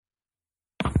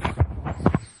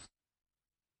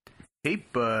Hey,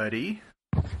 buddy.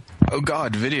 Oh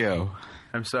God, video.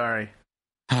 I'm sorry.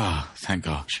 Ah, thank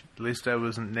gosh. At least I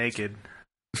wasn't naked.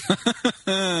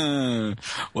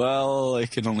 Well, I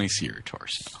can only see your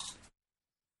torso.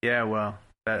 Yeah, well,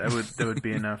 that would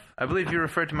be enough. I believe you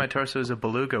referred to my torso as a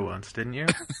beluga once, didn't you?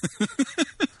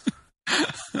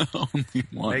 Only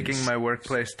once. Making my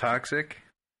workplace toxic.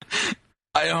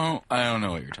 I don't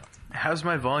know what you're talking about. How's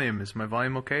my volume? Is my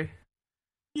volume okay?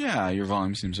 Yeah, your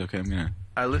volume seems okay. I'm gonna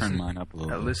turn mine up a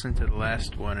little I bit. listened to the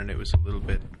last one, and it was a little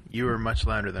bit... You were much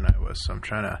louder than I was, so I'm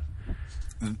trying to...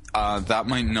 That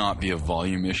might not be a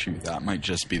volume issue. That might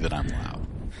just be that I'm loud.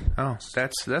 Oh,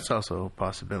 that's also a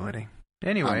possibility.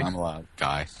 Anyway. I'm a loud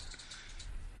guy.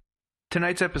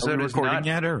 Tonight's episode is recording not...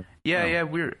 yet, or? Yeah,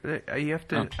 we're... I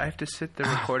have to sit the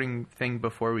recording thing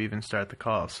before we even start the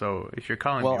call, so if you're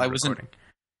calling me, recording.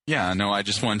 Yeah, no, I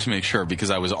just wanted to make sure because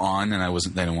I was on and I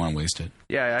didn't want to waste it.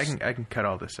 Yeah, I can cut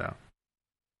all this out.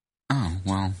 Oh,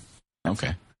 well,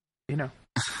 okay. You know.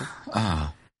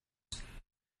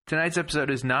 Tonight's episode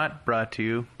is not brought to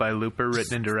you by Looper,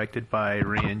 written and directed by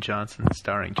Rian Johnson,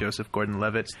 starring Joseph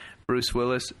Gordon-Levitt, Bruce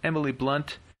Willis, Emily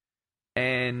Blunt,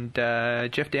 and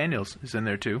Jeff Daniels is in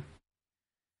there too.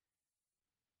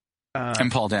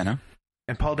 And Paul Dano.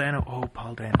 And Paul Dano. Oh,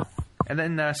 Paul Dano. And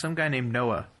then some guy named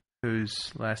Noah,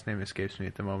 whose last name escapes me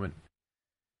at the moment.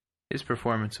 His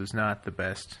performance was not the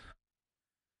best.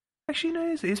 Actually,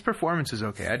 no, his performance is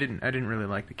okay. I didn't really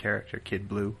like the character, Kid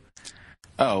Blue.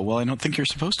 Oh, well, I don't think you're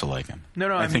supposed to like him.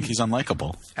 No, I think he's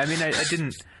unlikable. I mean, I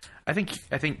didn't. I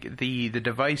think the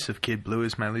device of Kid Blue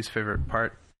is my least favorite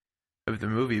part of the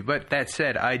movie. But that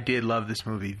said, I did love this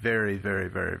movie very, very,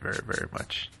 very, very, very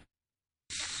much.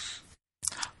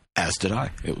 As did I.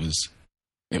 It was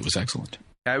excellent.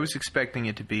 I was expecting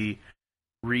it to be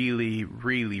really,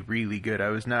 really, really good. I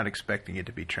was not expecting it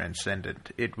to be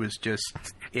transcendent. It was just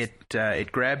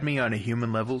it grabbed me on a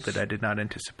human level that I did not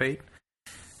anticipate.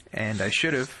 And I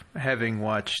should have, having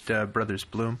watched Brothers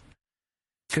Bloom.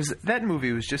 Because that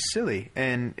movie was just silly,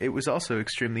 and it was also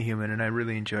extremely human, and I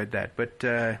really enjoyed that. But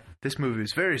this movie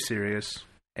was very serious,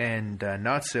 and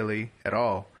not silly at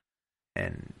all,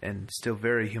 and still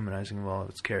very humanizing of all of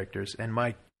its characters. And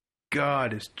my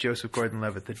God, is Joseph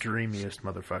Gordon-Levitt the dreamiest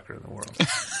motherfucker in the world.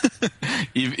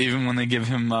 Even when they give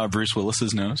him Bruce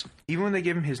Willis's nose? Even when they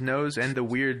give him his nose and the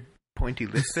weird pointy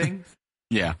lip thing?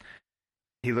 Yeah.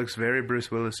 He looks very Bruce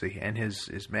Willis-y, and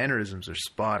his mannerisms are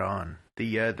spot on.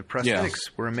 The prosthetics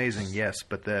were amazing, yes,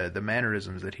 but the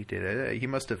mannerisms that he did, he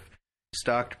must have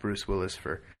stalked Bruce Willis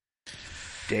for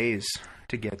days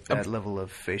to get that level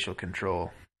of facial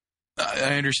control.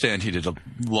 I understand he did a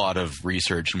lot of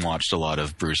research and watched a lot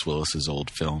of Bruce Willis's old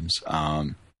films.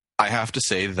 I have to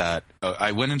say that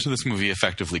I went into this movie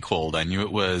effectively cold. I knew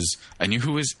who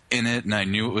was in it, and I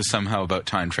knew it was somehow about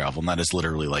time travel, and that is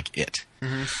literally like it.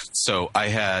 Mm-hmm. So I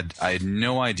had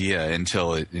no idea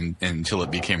until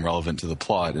it became relevant to the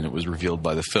plot, and it was revealed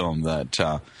by the film that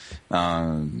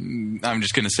I'm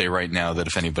just going to say right now that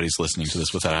if anybody's listening to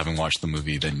this without having watched the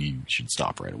movie, then you should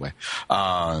stop right away.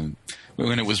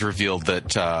 When it was revealed that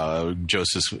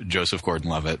Joseph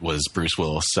Gordon-Levitt was Bruce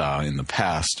Willis in the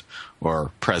past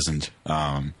or present,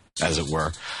 as it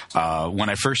were, when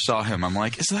I first saw him, I'm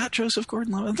like, is that Joseph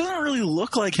Gordon-Levitt? It doesn't really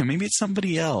look like him. Maybe it's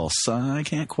somebody else. I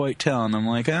can't quite tell. And I'm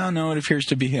like, oh, no, it appears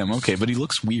to be him. Okay, but he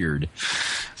looks weird.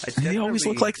 Did he always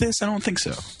look like this? I don't think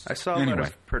so. I saw a lot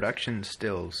of production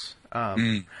stills.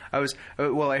 I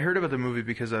heard about the movie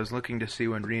because I was looking to see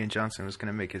when Rian Johnson was going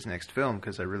to make his next film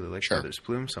because I really like Brothers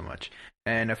Bloom so much.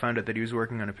 And I found out that he was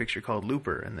working on a picture called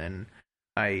Looper, and then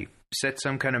I set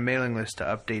some kind of mailing list to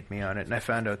update me on it, and I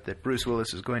found out that Bruce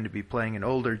Willis is going to be playing an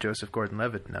older Joseph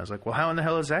Gordon-Levitt, and I was like, well, how in the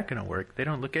hell is that going to work? They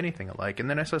don't look anything alike. And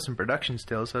then I saw some production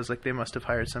stills, so I was like, they must have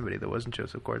hired somebody that wasn't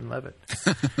Joseph Gordon-Levitt.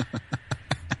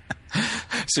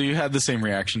 So you had the same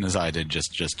reaction as I did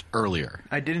just earlier.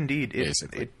 I did indeed.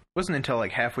 It wasn't until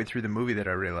like halfway through the movie that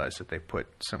I realized that they put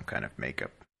some kind of makeup.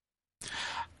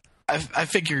 I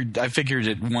figured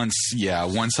it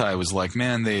once I was like,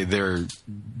 man,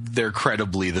 they're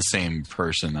credibly the same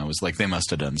person. I was like, they must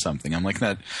have done something. I'm like,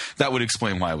 that would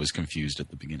explain why I was confused at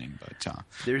the beginning. But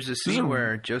there's a scene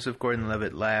where Joseph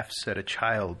Gordon-Levitt laughs at a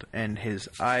child and his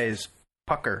eyes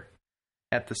pucker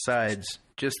at the sides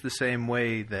just the same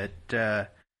way that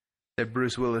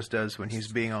Bruce Willis does when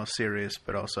he's being all serious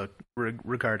but also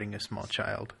regarding a small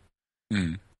child.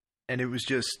 And it was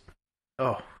just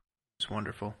it's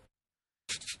wonderful.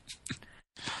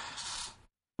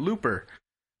 Looper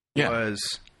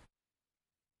was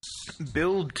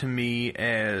billed to me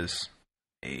as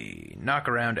a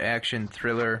knock-around action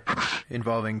thriller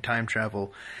involving time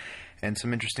travel and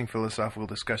some interesting philosophical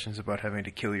discussions about having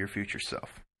to kill your future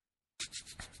self.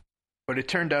 But it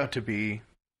turned out to be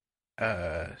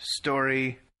a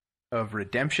story of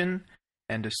redemption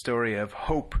and a story of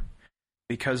hope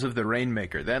because of the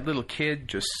Rainmaker. That little kid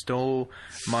just stole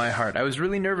my heart. I was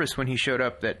really nervous when he showed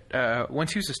up that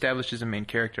once he was established as a main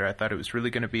character, I thought it was really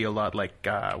going to be a lot like,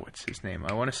 what's his name?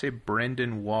 I want to say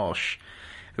Brendan Walsh,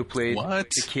 who played the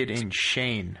kid in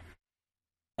Shane.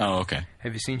 Oh, okay.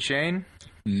 Have you seen Shane?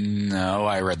 No,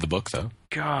 I read the book, though.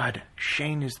 God,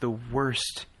 Shane is the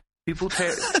worst. People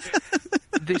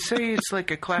they say it's like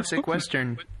a classic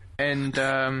Western, and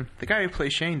the guy who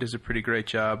plays Shane does a pretty great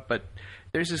job, but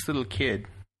there's this little kid,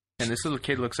 and this little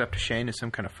kid looks up to Shane as some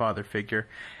kind of father figure,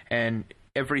 and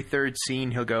every third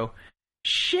scene he'll go,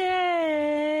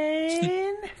 Shane!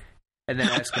 And then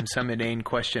ask him some inane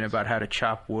question about how to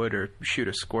chop wood or shoot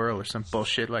a squirrel or some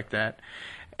bullshit like that.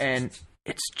 And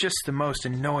it's just the most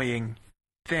annoying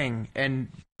thing. And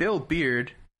Bill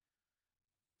Beard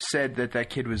said that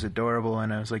kid was adorable,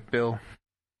 and I was like, Bill,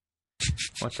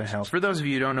 what the hell? For those of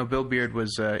you who don't know, Bill Beard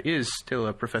is still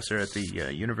a professor at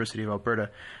the University of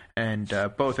Alberta, and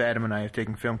both Adam and I have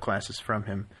taken film classes from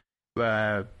him,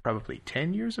 probably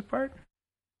 10 years apart.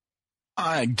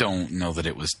 I don't know that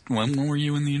it was. When were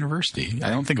you in the university? I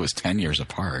don't think it was 10 years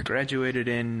apart. Graduated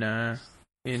in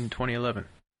 2011.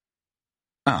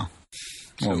 Oh,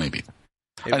 well, maybe.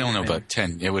 I don't know, but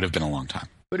 10. It would have been a long time.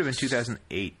 It would have been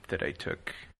 2008 that I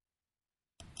took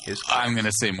his class. I'm going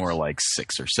to say more like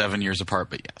 6 or 7 years apart,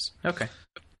 but yes. Okay.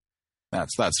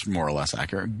 That's more or less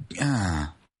accurate.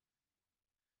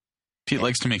 Pete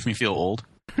likes to make me feel old.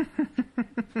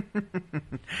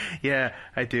 Yeah,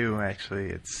 I do, actually.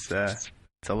 It's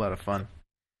a lot of fun.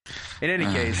 In any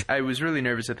case, I was really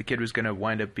nervous that the kid was going to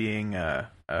wind up being an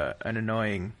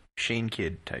annoying Shane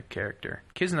Kid type character.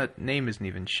 Kid's name isn't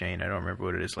even Shane. I don't remember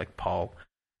what it is, like Paul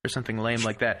or something lame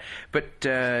like that. But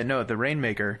no, the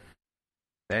Rainmaker,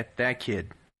 that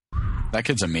kid. That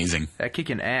kid's amazing. That kid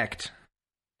can act.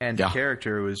 And the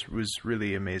character was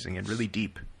really amazing and really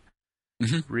deep.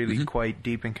 Mm-hmm. Really quite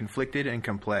deep and conflicted and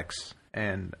complex.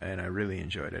 And I really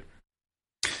enjoyed it.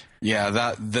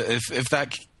 Yeah,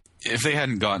 if they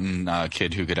hadn't gotten a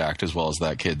kid who could act as well as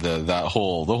that kid, the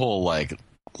whole like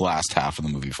last half of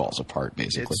the movie falls apart,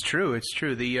 basically. It's true.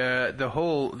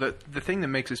 The thing that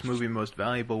makes this movie most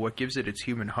valuable, what gives it its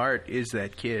human heart, is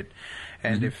that kid.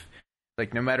 And if,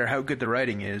 like, no matter how good the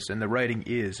writing is, and the writing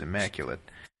is immaculate,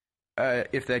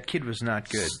 if that kid was not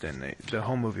good, then the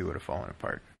whole movie would have fallen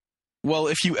apart. Well,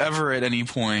 if you ever at any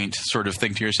point sort of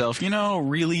think to yourself,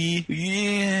 really,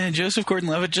 Joseph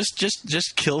Gordon-Levitt,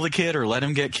 just kill the kid or let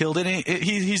him get killed.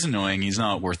 He's annoying. He's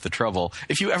not worth the trouble.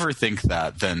 If you ever think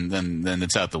that, then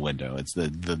it's out the window. It's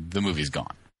the movie's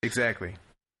gone. Exactly.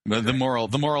 The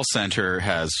moral center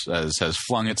has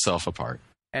flung itself apart.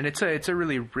 And it's a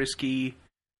really risky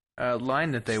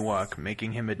line that they walk,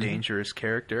 making him a dangerous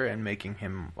character and making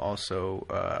him also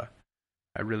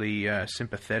a really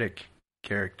sympathetic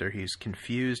character. He's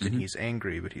confused and he's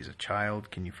angry, but he's a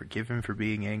child. Can you forgive him for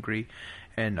being angry?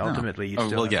 And ultimately, you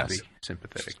still have to be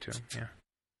sympathetic to him. Yeah.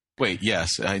 Wait,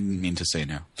 yes. I didn't mean to say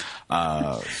no.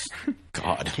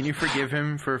 God. Can you forgive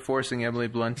him for forcing Emily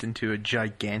Blunt into a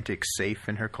gigantic safe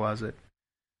in her closet?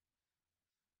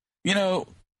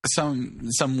 Some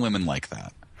women like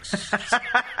that.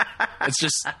 It's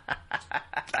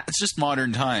just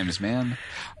modern times, man.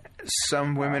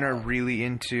 Some women are really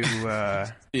into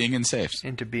being in safes.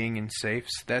 Into being in safes.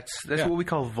 That's what we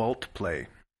call vault play.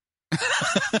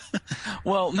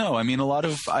 Well, no, I mean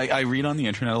I read on the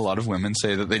internet a lot of women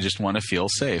say that they just want to feel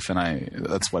safe, and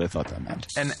that's what I thought that meant.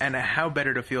 And how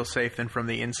better to feel safe than from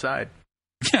the inside?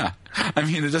 Yeah, I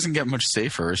mean it doesn't get much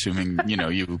safer, assuming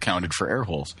you counted for air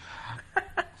holes.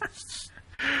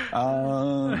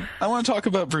 I want to talk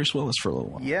about Bruce Willis for a little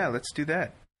while. Yeah, let's do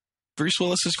that. Bruce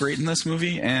Willis is great in this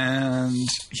movie, and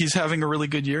he's having a really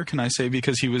good year, can I say,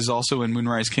 because he was also in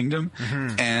Moonrise Kingdom.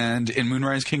 Mm-hmm. And in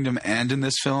Moonrise Kingdom and in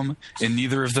this film, in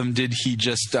neither of them did he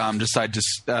just decide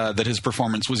that his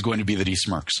performance was going to be that he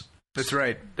smirks. That's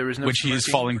right. There was no which smirking. He's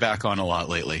falling back on a lot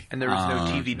lately. And there was no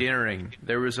TV dinnering.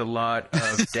 There was a lot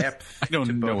of depth. I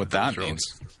don't know what that means.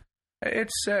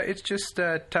 It's just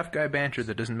tough guy banter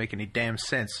that doesn't make any damn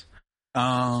sense.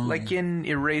 Like in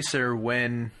Eraser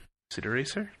when... Is it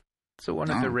Eraser? It's the one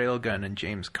with the railgun and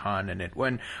James Caan in it.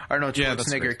 When Arnold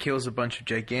Schwarzenegger kills a bunch of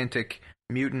gigantic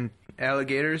mutant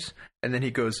alligators, and then he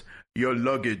goes, "Your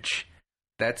luggage."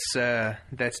 That's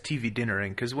TV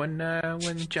dinnering. Because when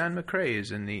John McClane is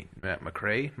in the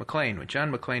when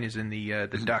John McClane is in the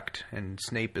duct and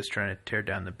Snape is trying to tear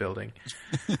down the building,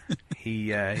 he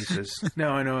says,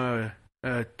 "Now I know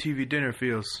how TV dinner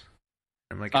feels."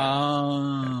 I'm like,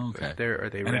 okay. out there? Or are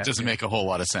they? And it doesn't make a whole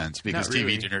lot of sense because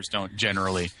really. TV dinners don't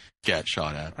generally get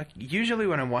shot at. Like, usually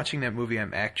when I'm watching that movie,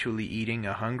 I'm actually eating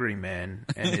a hungry man,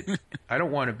 and I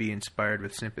don't want to be inspired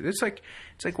with sympathy. It's like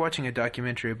watching a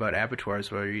documentary about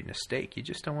abattoirs while you're eating a steak. You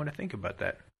just don't want to think about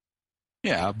that.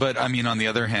 Yeah, but I mean, on the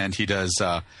other hand, he does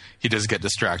get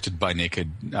distracted by naked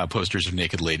posters of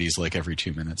naked ladies like every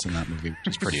 2 minutes in that movie, which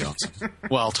is pretty awesome.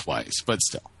 Well, twice, but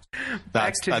still.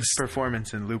 Back to his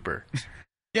performance in Looper.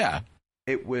 Yeah,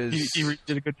 it was. He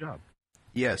did a good job.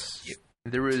 Yes,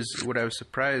 there was. What I was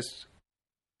surprised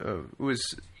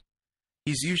was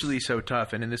he's usually so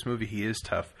tough, and in this movie he is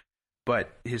tough,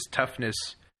 but his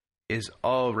toughness is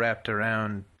all wrapped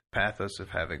around pathos of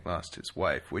having lost his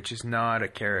wife, which is not a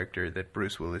character that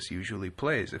Bruce Willis usually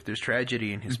plays. If there's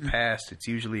tragedy in his past, it's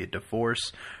usually a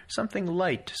divorce, something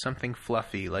light, something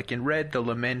fluffy. Like in Red, the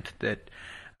lament that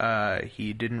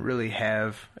he didn't really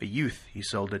have a youth. He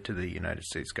sold it to the United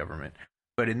States government.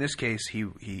 But in this case, he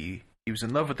was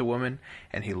in love with a woman,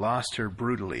 and he lost her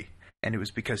brutally. And it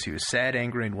was because he was sad,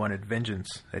 angry, and wanted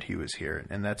vengeance that he was here.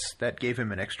 And that gave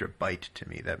him an extra bite to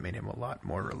me. That made him a lot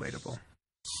more relatable.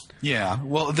 Yeah,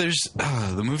 well,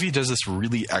 the movie does this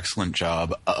really excellent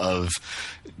job of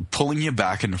pulling you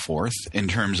back and forth in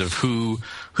terms of who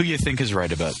you think is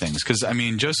right about things. Because, I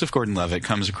mean, Joseph Gordon-Levitt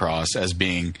comes across as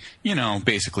being,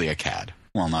 basically a cad.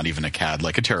 Well, not even a cad,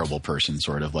 like a terrible person,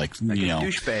 sort of like a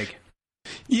douchebag.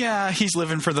 Yeah, he's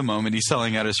living for the moment. He's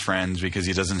selling out his friends because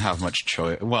he doesn't have much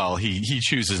choice. Well, he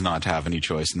chooses not to have any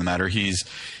choice in the matter. He's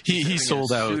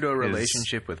sold out pseudo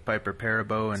relationship with Piper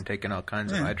Perabo and taking all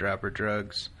kinds of eyedropper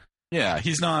drugs. Yeah,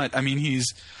 he's not. I mean,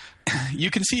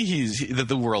 you can see that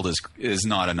the world is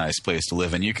not a nice place to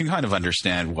live in. You can kind of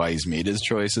understand why he's made his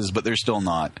choices, but they're still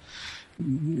not.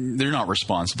 They're not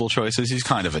responsible choices. He's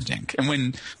kind of a dink.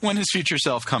 And when his future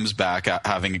self comes back,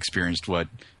 having experienced what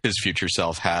his future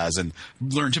self has and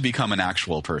learned to become an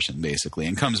actual person, basically,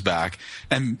 and comes back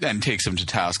and takes him to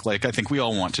task, like I think we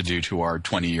all want to do to our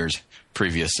 20 years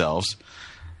previous selves.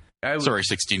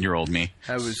 16-year-old me.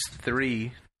 I was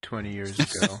 20 years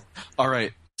ago. All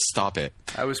right, stop it.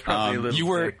 I was probably a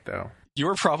little dick, though. You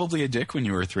were probably a dick when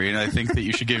you were 3, and I think that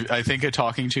you should I think a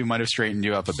talking to might have straightened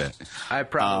you up a bit. I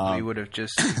probably would have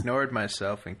just ignored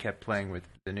myself and kept playing with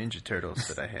the Ninja Turtles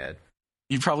that I had.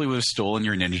 You probably would have stolen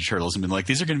your Ninja Turtles and been like,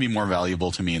 these are going to be more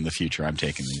valuable to me in the future. I'm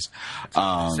taking these.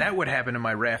 Is that what happened to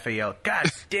my Raphael? God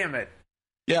damn it.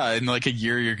 Yeah, in like a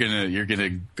year, you're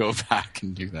gonna go back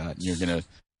and do that, and you're gonna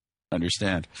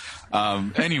understand.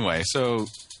 Anyway, so.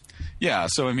 Yeah,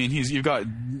 so I mean, you've got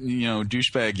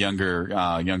douchebag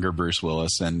younger Bruce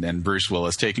Willis and Bruce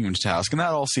Willis taking him to task, and that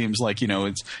all seems like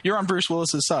you're on Bruce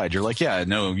Willis's side. You're like, yeah,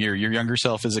 no, your younger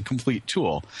self is a complete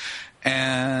tool.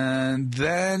 And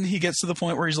then he gets to the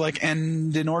point where he's like,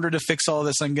 and in order to fix all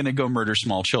this, I'm going to go murder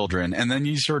small children. And then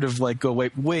you sort of like go,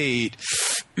 wait,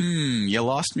 you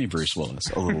lost me, Bruce Willis,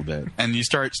 a little bit. And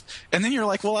then you're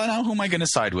like, well, now who am I going to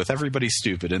side with? Everybody's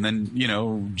stupid. And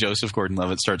then, Joseph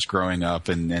Gordon-Levitt starts growing up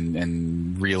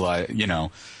and realize,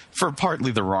 for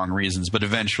partly the wrong reasons, but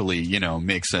eventually,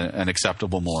 makes an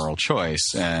acceptable moral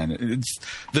choice. And it's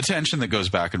the tension that goes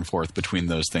back and forth between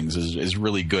those things is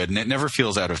really good. And it never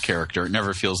feels out of character. It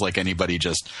never feels like anybody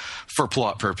just, for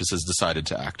plot purposes, decided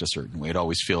to act a certain way. It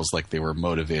always feels like they were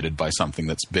motivated by something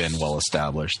that's been well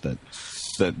established, that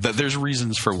there's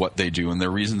reasons for what they do, and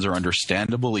their reasons are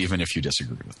understandable even if you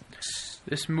disagree with them.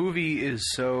 This movie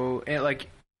is so,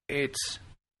 it's...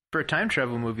 For a time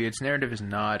travel movie, its narrative is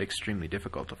not extremely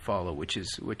difficult to follow, which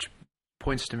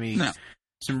points to me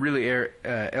some really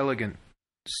elegant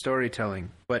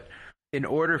storytelling. But in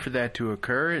order for that to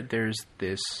occur, there's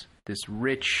this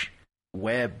rich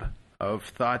web of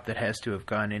thought that has to have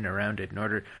gone in around it in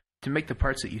order to make the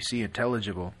parts that you see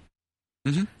intelligible.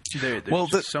 Mm-hmm.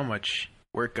 There's so much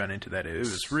work gone into that. It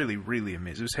was really, really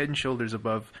amazing. It was head and shoulders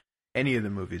above any of the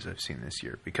movies I've seen this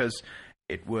year because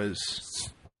it was...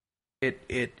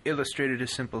 It illustrated a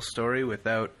simple story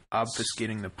without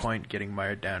obfuscating the point, getting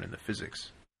mired down in the physics.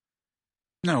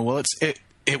 No, well,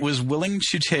 it was willing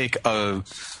to take an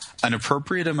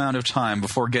appropriate amount of time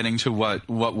before getting to what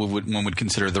one would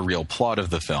consider the real plot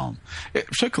of the film. It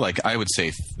took, I would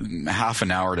say, half an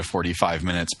hour to 45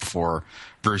 minutes before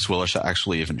Bruce Willis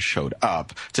actually even showed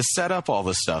up to set up all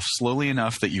this stuff slowly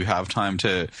enough that you have time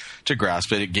to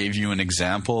grasp it. It gave you an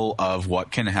example of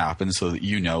what can happen so that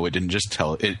it didn't just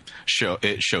it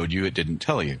showed you, it didn't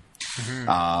tell you.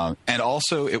 And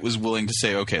also, it was willing to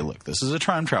say, okay, look, this is a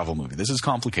time travel movie. This is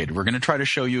complicated. We're going to try to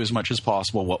show you as much as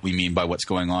possible what we mean by what's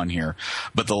going on here.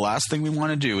 But the last thing we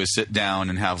want to do is sit down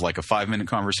and have like a 5-minute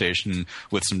conversation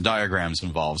with some diagrams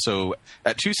involved. So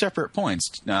at 2 separate points,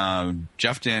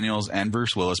 Jeff Daniels and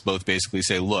Bruce Willis both basically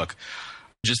say, look,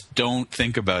 just don't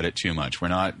think about it too much. We're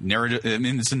not narrative. I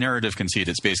mean, it's a narrative conceit.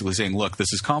 It's basically saying, look,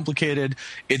 this is complicated.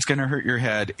 It's going to hurt your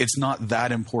head. It's not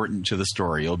that important to the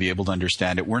story. You'll be able to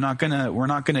understand it. We're not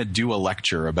gonna do a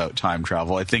lecture about time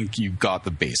travel. I think you got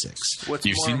the basics.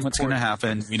 You've seen what's going to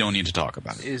happen. We don't need to talk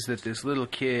about it. Is that this little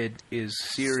kid is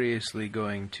seriously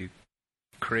going to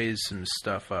craze some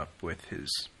stuff up with his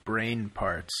brain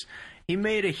parts. He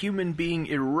made a human being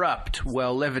erupt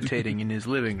while levitating in his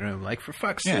living room. Like, for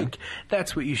fuck's sake,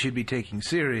 that's what you should be taking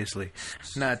seriously,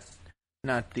 not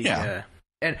the.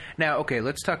 And now, okay,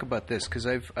 let's talk about this, because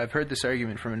I've heard this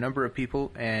argument from a number of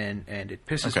people, and it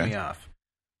pisses me off.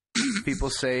 People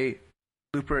say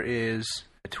Looper is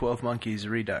a 12 Monkeys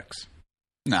redux.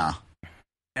 Nah.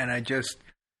 And I just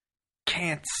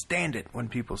can't stand it when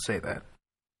people say that.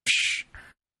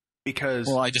 Because,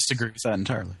 well, I disagree with that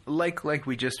entirely. Like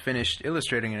we just finished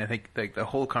illustrating, and I think like the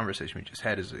whole conversation we just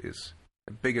had is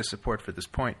the biggest support for this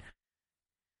point.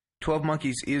 12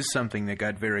 Monkeys is something that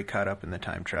got very caught up in the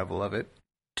time travel of it,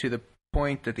 to the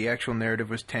point that the actual narrative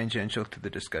was tangential to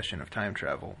the discussion of time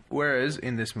travel. Whereas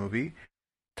in this movie,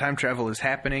 time travel is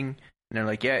happening, and they're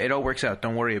like, yeah, it all works out,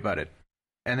 don't worry about it.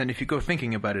 And then if you go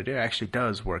thinking about it, it actually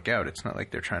does work out. It's not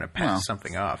like they're trying to pass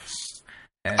something off.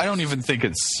 And I don't even think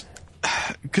it's...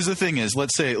 Because the thing is,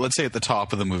 let's say at the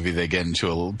top of the movie they get into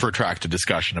a protracted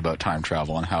discussion about time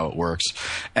travel and how it works,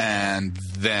 and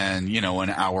then an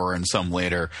hour and some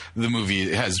later, the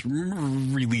movie has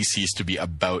really ceased to be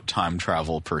about time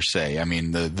travel per se. I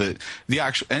mean, the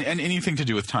actual and anything to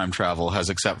do with time travel has,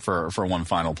 except for one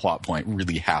final plot point,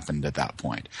 really happened at that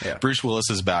point. Yeah. Bruce Willis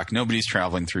is back. Nobody's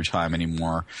traveling through time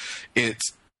anymore.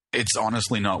 It's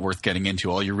honestly not worth getting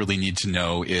into. All you really need to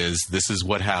know is this is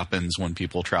what happens when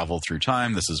people travel through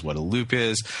time. This is what a loop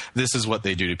is. This is what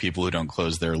they do to people who don't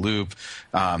close their loop.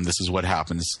 This is what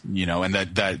happens, and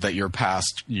that your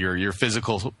past, your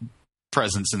physical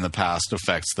presence in the past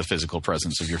affects the physical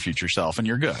presence of your future self, and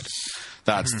you're good.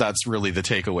 That's really the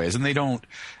takeaways. And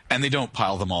they don't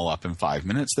pile them all up in 5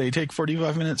 minutes. They take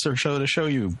 45 minutes or so to show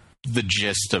you the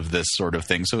gist of this sort of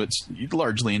thing, so it's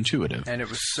largely intuitive. And it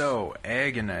was so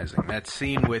agonizing, that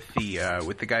scene with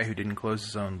the guy who didn't close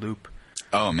his own loop.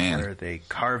 Oh man, where they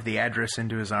carve the address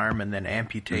into his arm and then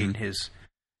amputate his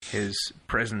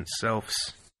present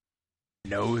self's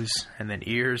nose and then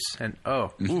ears, and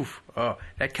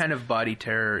that kind of body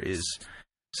terror is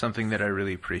something that I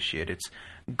really appreciate.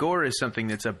 Gore is something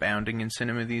that's abounding in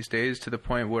cinema these days, to the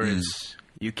point where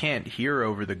you can't hear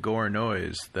over the gore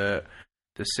noise. The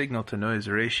signal to noise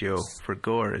ratio for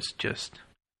gore is just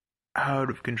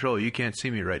out of control. You can't see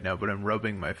me right now, but I'm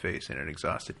rubbing my face in an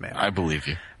exhausted manner. I believe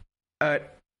you.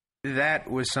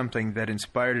 That was something that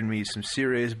inspired in me some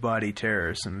serious body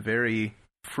terror, some very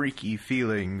freaky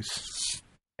feelings,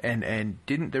 and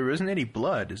there wasn't any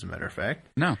blood, as a matter of fact.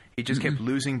 No. He just kept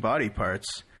losing body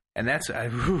parts, and that's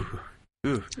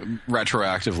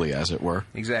retroactively, as it were.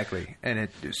 Exactly, and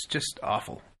it was just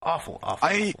awful. Awful.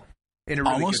 In a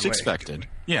really almost good way. expected.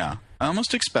 Yeah. I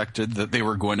almost expected that they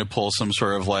were going to pull some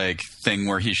sort of like thing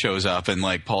where he shows up and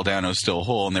like Paul Dano's still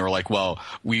whole, and they were like, well,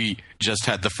 we just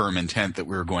had the firm intent that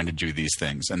we were going to do these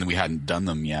things and we hadn't done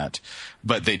them yet.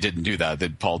 But they didn't do that.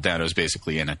 That Paul Dano's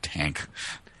basically in a tank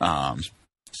at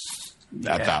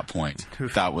that point.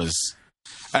 That was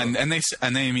and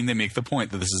they make the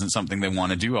point that this isn't something they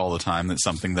want to do all the time. That's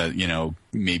something that,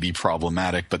 may be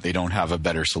problematic, but they don't have a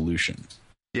better solution.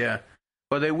 Yeah.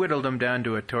 Well, they whittled him down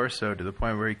to a torso to the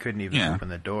point where he couldn't even open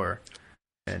the door.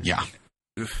 And,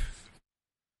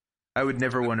 I would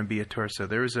never want to be a torso.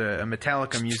 There was a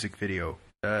Metallica music video,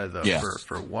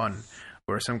 for one,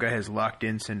 where some guy has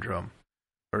locked-in syndrome,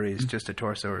 or he's just a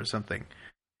torso or something.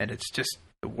 And it's just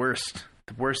the worst.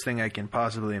 The worst thing I can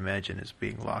possibly imagine is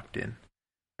being locked in.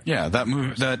 Yeah, that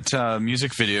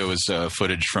music video is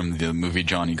footage from the movie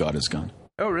Johnny Got His Gun.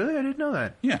 Oh, really? I didn't know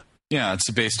that. Yeah. Yeah,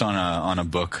 it's based on a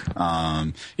book.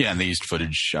 And they used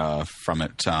footage from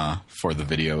it for the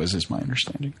video, is my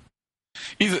understanding.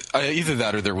 Either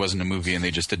that or there wasn't a movie and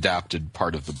they just adapted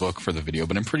part of the book for the video,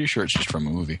 but I'm pretty sure it's just from a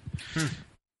movie.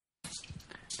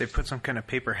 They put some kind of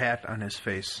paper hat on his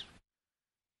face.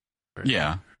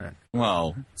 Yeah.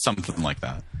 Well, something like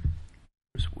that.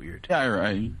 It was weird. Yeah,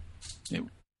 it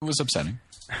was upsetting.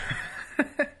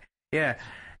 Yeah,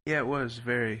 it was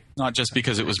very... Not just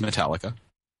because it was Metallica.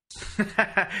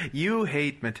 You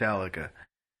hate Metallica.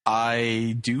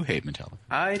 I do hate Metallica.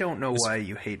 I don't know why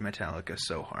you hate Metallica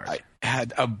so hard. I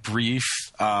had a brief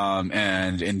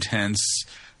and intense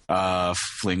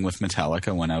fling with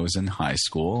Metallica when I was in high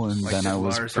school, and like then I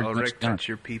was Lars pretty much Ulrich done. touch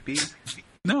your pee-pee?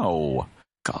 No,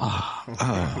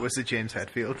 God, Was it James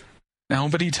Hetfield?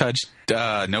 nobody touched.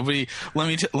 Nobody. Let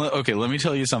me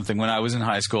tell you something. When I was in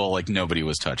high school, like nobody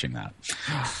was touching that.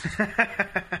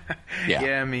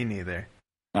 Yeah, me neither.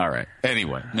 All right.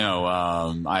 Anyway, no.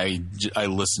 I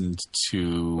listened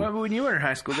to Well, when you were in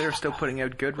high school, they were still putting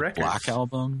out good records. Black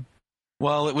Album.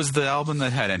 Well, it was the album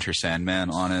that had Enter Sandman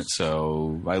on it,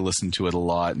 so I listened to it a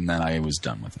lot, and then I was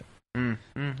done with it.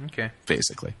 Okay.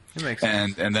 Basically. That makes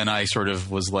sense. And then I sort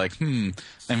of was like, I'm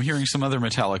hearing some other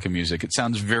Metallica music. It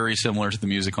sounds very similar to the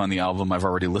music on the album I've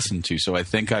already listened to, so I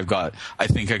think I got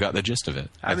the gist of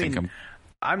it. I mean,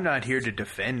 I'm not here to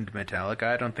defend Metallica.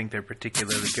 I don't think they're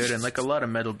particularly good. And like a lot of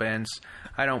metal bands,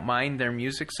 I don't mind their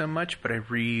music so much, but I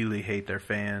really hate their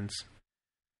fans.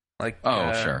 Like,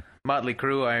 sure. Motley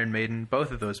Crue, Iron Maiden,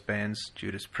 both of those bands,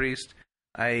 Judas Priest.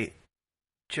 I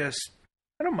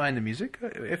don't mind the music.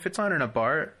 If it's on in a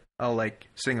bar, I'll like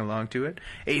sing along to it.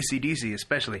 AC/DC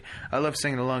especially. I love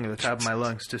singing along at the top of my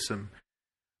lungs to some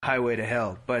Highway to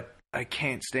Hell, but I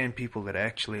can't stand people that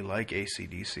actually like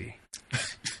AC/DC.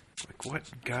 Like, what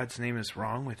in God's name is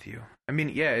wrong with you? I mean,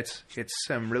 yeah, it's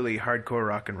some really hardcore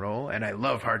rock and roll, and I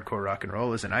love hardcore rock and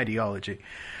roll as an ideology,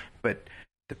 but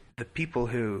the people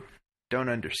who don't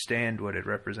understand what it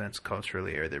represents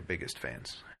culturally are their biggest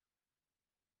fans.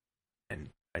 And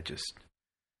I just,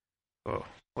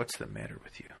 what's the matter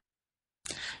with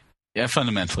you? Yeah,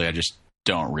 fundamentally, I just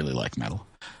don't really like metal.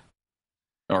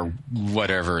 Or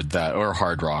whatever that, or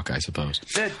hard rock, I suppose.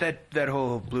 That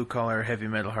whole blue collar heavy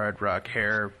metal, hard rock,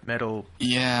 hair metal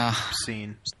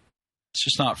scene. It's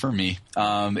just not for me.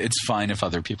 It's fine if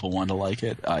other people want to like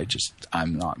it.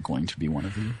 I'm not going to be one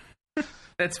of you.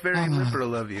 That's very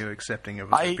liberal of you, accepting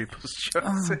of other people's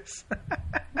choices.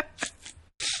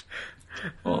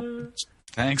 Well,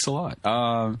 thanks a lot.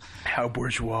 How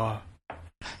bourgeois.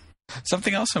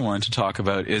 Something else I wanted to talk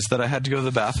about is that I had to go to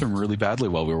the bathroom really badly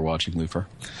while we were watching Looper.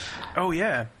 Oh,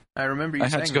 yeah. I remember you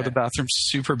saying that. I had to go to the bathroom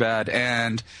super bad.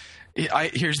 And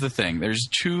here's the thing. There's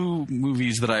two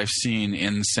movies that I've seen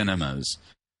in cinemas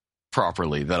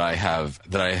properly that I have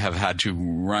had to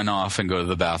run off and go to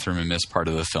the bathroom and miss part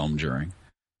of the film during.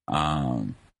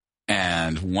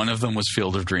 And one of them was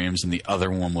Field of Dreams, and the other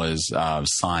one was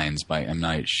Signs by M.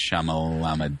 Night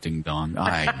Shyamalan Ding Dong.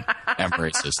 I am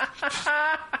racist.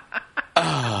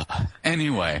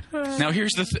 Anyway, now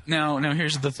here's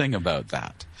the thing about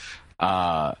that.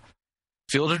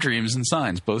 Field of Dreams and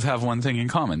Signs both have one thing in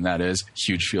common, that is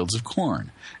huge fields of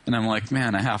corn. And I'm like,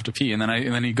 man, I have to pee. And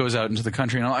then he goes out into the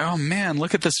country, and I'm like, oh man,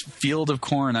 look at this field of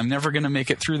corn. I'm never going to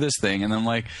make it through this thing. And then I'm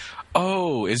like,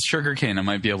 oh, it's sugarcane. I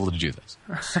might be able to do this.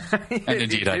 And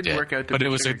indeed, I did. But it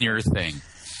was a near thing.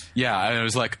 Yeah, I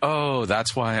was like, oh,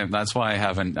 that's why I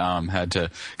haven't had to.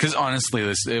 Because honestly,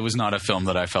 it was not a film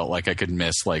that I felt like I could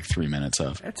miss like 3 minutes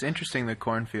of. That's interesting that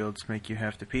cornfields make you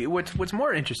have to pee. What's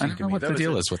more interesting to me, what the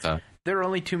deal is with that. There are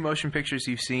only 2 motion pictures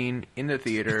you've seen in the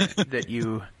theater that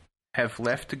you have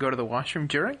left to go to the washroom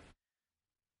during?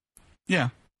 Yeah.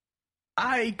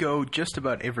 I go just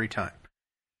about every time.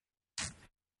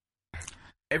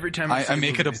 Every time I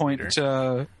make it a point.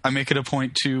 I make it a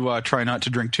point to try not to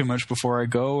drink too much before I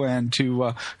go, and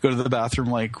to go to the bathroom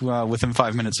like within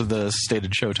 5 minutes of the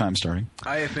stated showtime starting.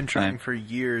 I have been trying for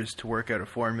years to work out a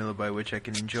formula by which I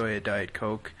can enjoy a Diet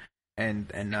Coke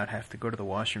and not have to go to the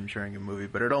washroom during a movie,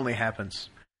 but it only happens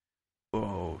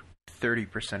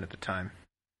 30% of the time.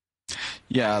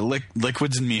 Yeah,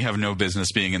 Liquids and me have no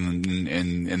business being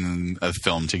in a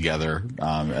film together,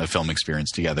 a film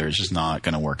experience together. It's just not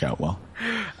going to work out well.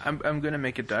 I'm going to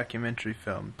make a documentary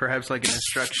film, perhaps like an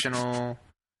instructional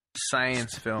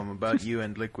science film about you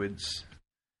and Liquids.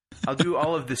 I'll do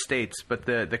all of the states, but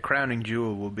the crowning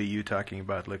jewel will be you talking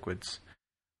about Liquids.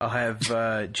 I'll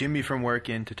have Jimmy from work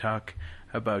in to talk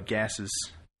about gases,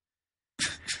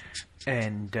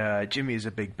 and Jimmy is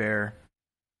a big bear.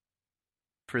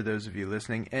 For those of you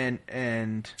listening,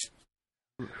 and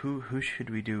who should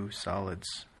we do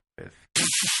solids with?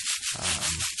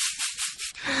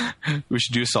 We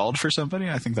should do a solid for somebody.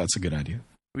 I think that's a good idea.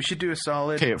 We should do a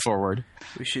solid. Pay it forward.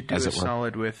 We should do a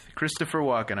solid with Christopher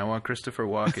Walken. I want Christopher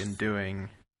Walken doing.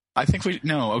 I think we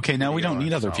don't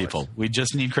need other people. We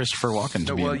just need Christopher Walken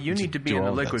to be. Well, you need to be in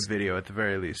the Liquid video at the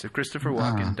very least. If Christopher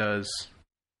Walken does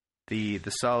the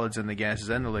solids and the gases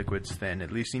and the liquids, then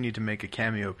at least you need to make a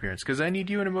cameo appearance, because I need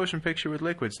you in a motion picture with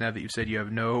Liquids now that you've said you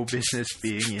have no business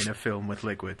being in a film with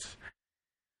Liquids.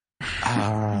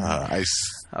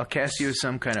 I'll cast you as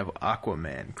some kind of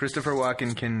Aquaman. Christopher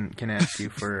Walken can ask you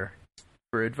for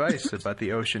advice about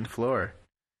the ocean floor,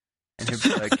 and he'll be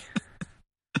like,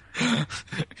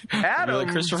 Adam, like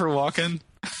Christopher Walken.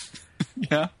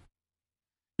 Yeah.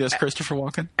 Yes, Christopher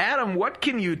Walken. Adam, what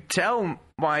can you tell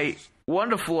my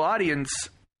wonderful audience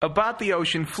about the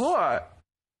ocean floor?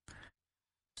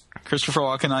 Christopher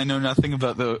Walken, I know nothing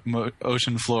about the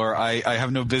ocean floor. I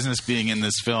have no business being in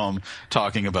this film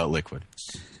talking about liquid.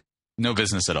 No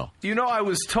business at all. You know, I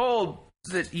was told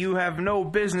that you have no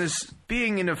business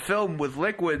being in a film with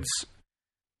liquids,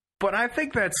 but I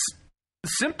think that's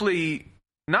simply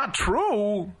not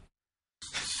true.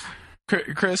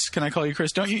 Chris, can I call you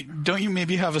Chris? Don't you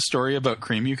maybe have a story about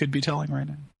cream you could be telling right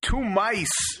now? 2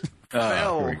 mice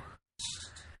fell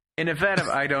in a vat of...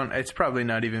 It's probably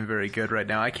not even very good right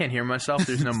now. I can't hear myself.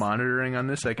 There's no monitoring on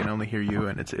this. I can only hear you,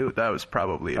 and that was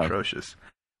probably atrocious.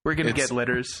 We're going to get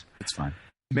letters. It's fine.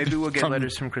 Maybe we'll get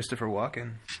letters from Christopher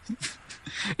Walken.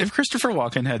 If Christopher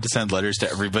Walken had to send letters to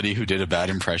everybody who did a bad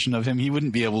impression of him, he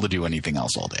wouldn't be able to do anything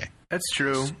else all day. That's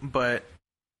true, but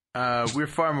we're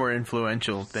far more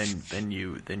influential than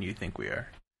you think we are.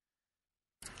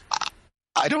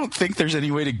 I don't think there's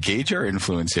any way to gauge our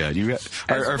influence yet.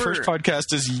 Our first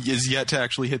podcast is yet to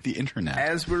actually hit the internet.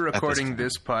 As we're recording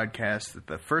this podcast,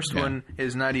 the first one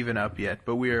is not even up yet,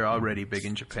 but we are already big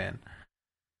in Japan.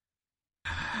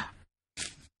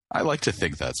 I like to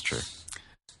think that's true.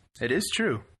 It is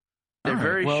true. They're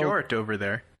very short over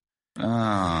there.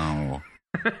 Oh.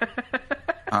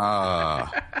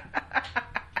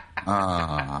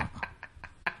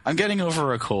 I'm getting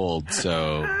over a cold,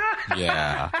 so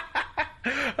yeah.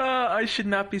 I should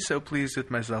not be so pleased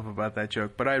with myself about that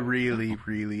joke, but I really,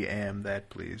 really am that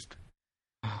pleased.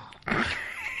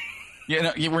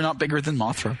 We're not bigger than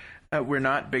Mothra. We're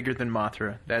not bigger than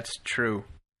Mothra. That's true.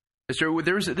 It's true.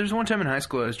 There was one time in high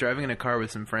school I was driving in a car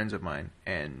with some friends of mine,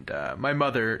 and my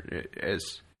mother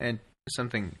is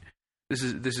something. This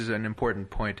is an important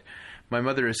point. My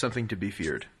mother is something to be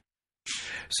feared.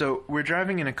 So we're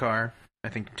driving in a car, I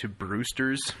think to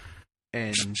Brewster's,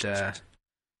 and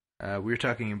we were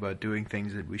talking about doing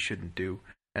things that we shouldn't do.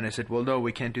 And I said, well, no,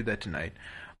 we can't do that tonight,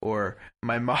 or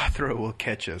my Mothra will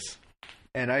catch us.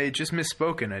 And I had just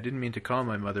misspoken. I didn't mean to call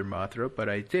my mother Mothra, but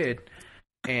I did.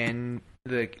 And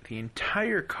the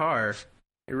entire car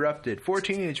erupted. 4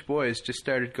 teenage boys just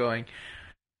started going,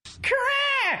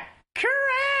 "Kara!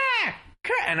 Kara!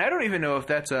 Kara!" And I don't even know if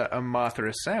that's a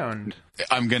Mothra sound.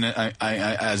 I'm gonna,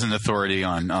 I as an authority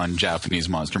on Japanese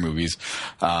monster movies,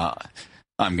 I'm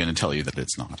gonna tell you that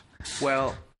it's not.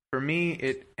 Well, for me,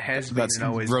 it has been. That's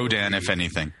always Rodan, if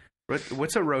anything.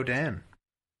 What's a Rodan?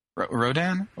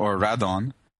 Rodan or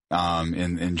Radon?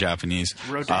 In Japanese.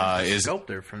 Rodin's a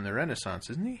sculptor from the Renaissance,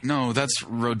 isn't he? No, that's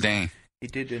Rodin. He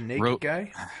did a naked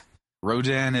guy?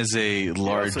 Rodin is a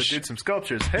large... He also did some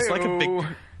sculptures. Hey-o!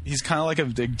 He's kind of like a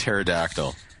big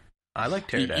pterodactyl. I like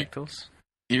pterodactyls.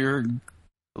 You're...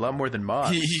 A lot more than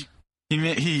moths.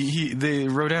 The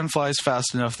Rodin flies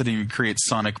fast enough that he creates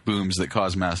sonic booms that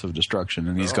cause massive destruction,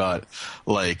 and he's got,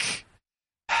 like...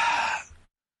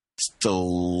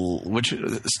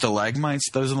 stalagmites?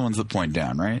 Those are the ones that point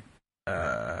down, right?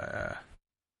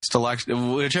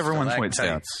 Whichever one points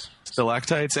down.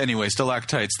 Stalactites? Anyway,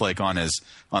 stalactites like on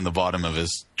the bottom of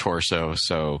his torso,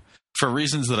 so for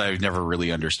reasons that I've never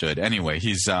really understood. Anyway,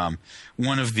 he's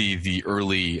one of the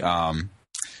early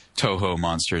Toho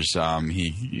monsters.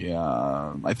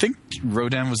 I think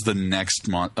Rodan was the next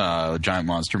giant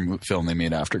monster film they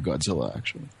made after Godzilla,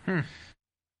 actually.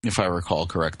 If I recall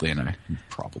correctly, and I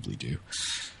probably do.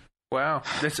 Wow.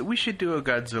 We should do a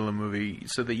Godzilla movie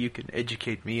so that you can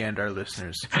educate me and our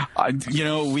listeners.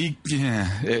 We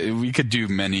could do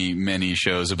many, many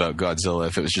shows about Godzilla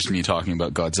if it was just me talking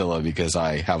about Godzilla, because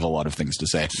I have a lot of things to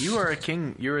say. You are a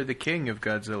king. You are the king of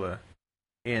Godzilla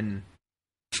in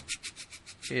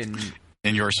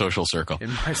your social circle.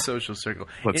 In my social circle.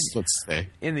 Let's say.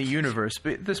 In the universe.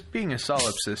 But this being a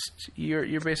solipsist,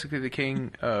 you're basically the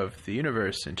king of the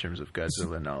universe in terms of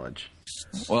Godzilla knowledge.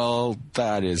 Well,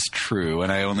 that is true,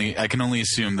 and I can only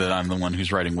assume that I'm the one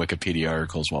who's writing Wikipedia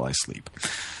articles while I sleep.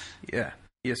 Yeah.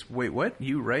 Yes, wait, what?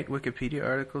 You write Wikipedia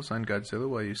articles on Godzilla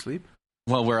while you sleep?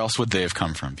 Well, where else would they have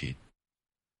come from, Pete?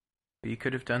 You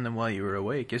could have done them while you were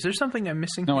awake. Is there something I'm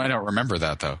missing? No, I don't remember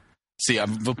that, though. See,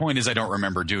 the point is I don't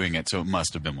remember doing it, so it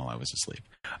must have been while I was asleep.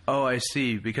 Oh, I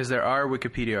see. Because there are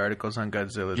Wikipedia articles on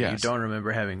Godzilla that you don't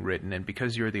remember having written, and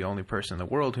because you're the only person in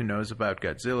the world who knows about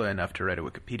Godzilla enough to write a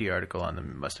Wikipedia article on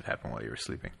them, it must have happened while you were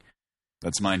sleeping.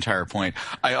 That's my entire point.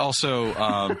 I also,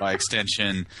 by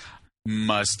extension,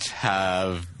 must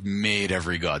have made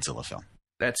every Godzilla film.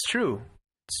 That's true.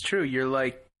 It's true. You're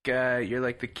like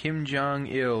the Kim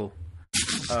Jong-il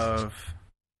of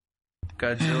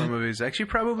Godzilla movies. Actually,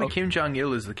 probably Kim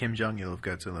Jong-il is the Kim Jong-il of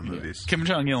Godzilla movies. Kim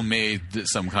Jong-il made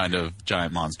some kind of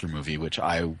giant monster movie, which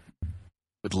I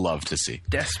would love to see.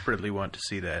 Desperately want to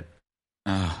see that.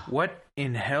 What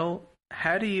in hell?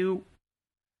 How do you...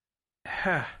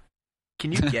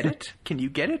 Can you get it? Can you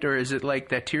get it? Or is it like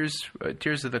that Tears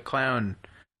of the Clown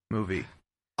movie?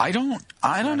 I don't know.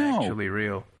 Actually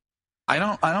real. I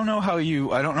don't know how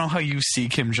you see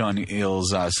Kim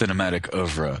Jong-il's cinematic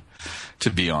oeuvre, to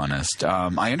be honest.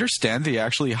 I understand they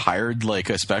actually hired like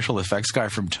a special effects guy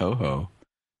from Toho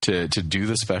to do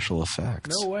the special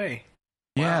effects. No way.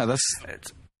 Yeah, wow.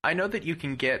 I know that you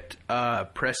can get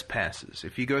press passes.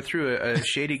 If you go through a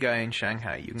shady guy in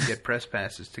Shanghai, you can get press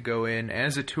passes to go in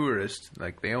as a tourist.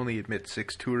 Like, they only admit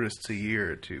 6 tourists a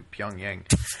year to Pyongyang,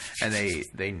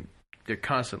 and they're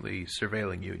constantly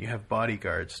surveilling you. You have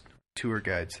bodyguards, tour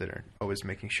guides that are always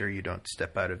making sure you don't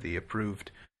step out of the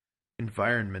approved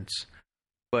environments.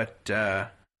 But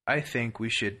I think we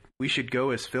should go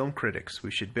as film critics.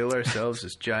 We should bill ourselves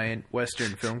as giant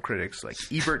Western film critics, like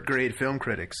Ebert grade film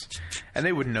critics, and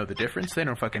they wouldn't know the difference. They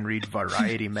don't fucking read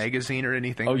Variety magazine or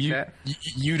anything like that.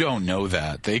 You don't know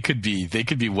that. They could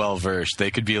be well versed.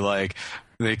 They could be like,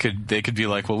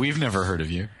 well, we've never heard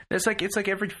of you. It's like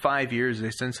every 5 years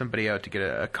they send somebody out to get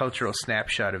a cultural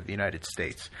snapshot of the United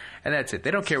States, and that's it.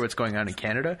 They don't care what's going on in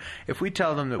Canada. If we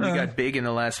tell them that we got big in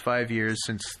the last 5 years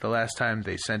since the last time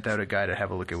they sent out a guy to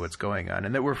have a look at what's going on,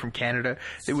 and that we're from Canada,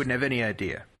 they wouldn't have any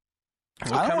idea.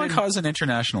 I don't want to cause an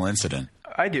international incident.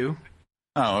 I do.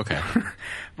 Oh, okay.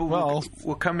 But we'll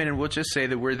come in and we'll just say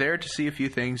that we're there to see a few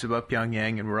things about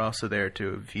Pyongyang, and we're also there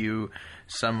to view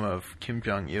some of Kim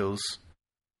Jong-il's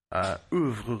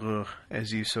oeuvre,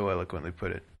 as you so eloquently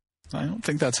put it. I don't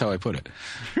think that's how I put it.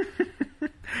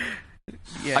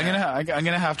 Yeah. I'm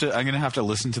gonna have to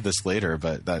listen to this later,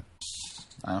 but I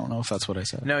don't know if that's what I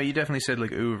said. No, you definitely said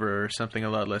like oeuvre or something a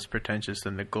lot less pretentious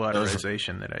than the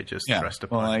glotterization that I just thrust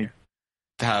upon. Well, I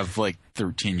have like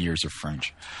 13 years of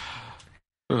French.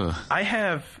 Ugh. I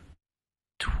have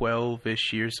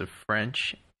 12-ish years of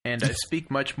French, and I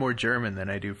speak much more German than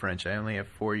I do French. I only have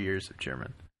 4 years of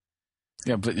German.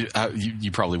 Yeah, but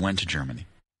you probably went to Germany.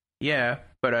 Yeah,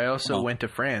 but I also went to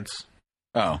France.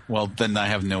 Oh, well, then I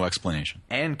have no explanation.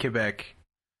 And Quebec.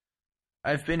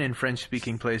 I've been in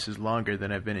French-speaking places longer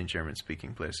than I've been in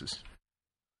German-speaking places.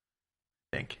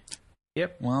 I think.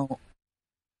 Yep. Well,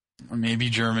 maybe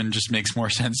German just makes more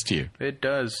sense to you. It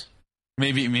does.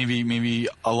 Maybe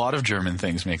a lot of German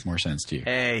things make more sense to you.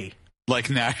 Hey. Like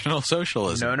National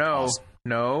Socialism.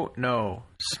 No.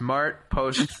 Smart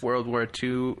post-World War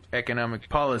II economic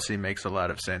policy makes a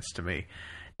lot of sense to me.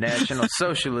 National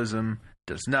Socialism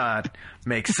does not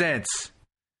make sense.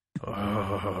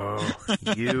 Oh,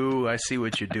 I see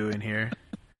what you're doing here.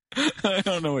 I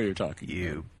don't know what you're talking about.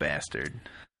 You bastard.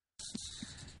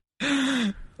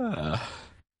 That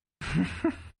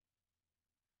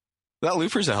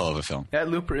Looper's a hell of a film. That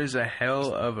Looper is a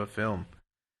hell of a film.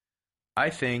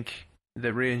 I think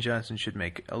that Rian Johnson should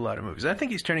make a lot of movies. I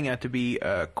think he's turning out to be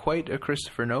quite a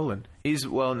Christopher Nolan.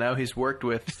 Now he's worked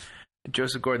with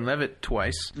Joseph Gordon-Levitt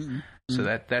twice, so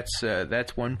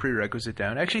that's one prerequisite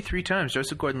down. Actually, 3 times.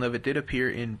 Joseph Gordon-Levitt did appear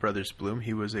in Brothers Bloom.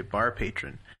 He was a bar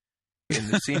patron in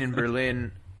the scene in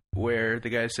Berlin where the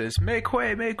guy says, "Make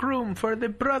way, make room for the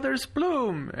Brothers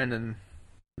Bloom," and then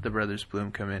the Brothers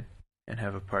Bloom come in and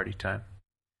have a party time.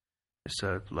 It's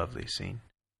a lovely scene.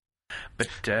 But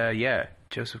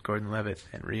Joseph Gordon-Levitt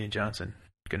and Rian Johnson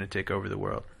going to take over the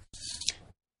world.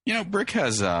 You know, Brick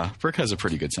has a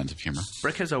pretty good sense of humor.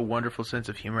 Brick has a wonderful sense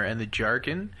of humor, and the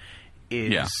jargon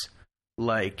is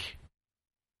like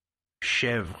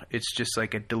chèvre. It's just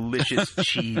like a delicious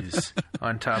cheese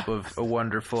on top of a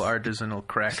wonderful artisanal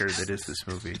cracker that is this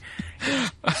movie.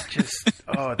 It's just,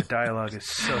 the dialogue is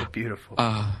so beautiful.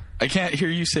 I can't hear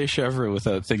you say chèvre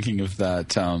without thinking of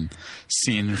that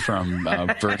scene from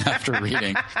Burn After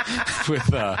Reading with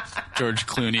George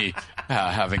Clooney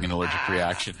having an allergic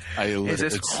reaction. Is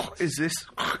this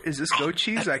goat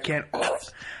cheese? I can't have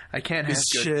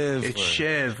it's chèvre. It's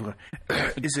chèvre.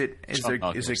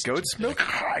 Is it goat's milk?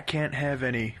 I can't have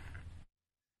any.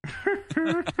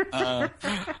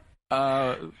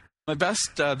 The best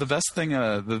thing,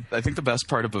 I think the best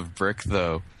part of Brick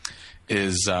though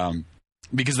is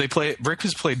because Brick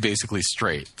is played basically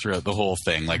straight throughout the whole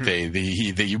thing. Like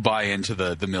you buy into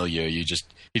the milieu. He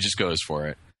just goes for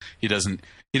it. He doesn't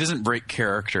break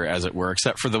character, as it were,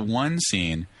 except for the one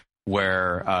scene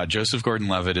where Joseph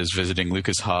Gordon-Levitt is visiting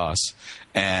Lucas Haas,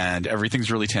 and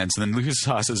everything's really tense. And then Lucas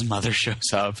Haas's mother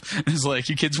shows up and is like,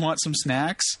 "You kids want some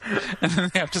snacks?" And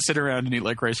then they have to sit around and eat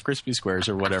like Rice Krispie squares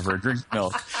or whatever, drink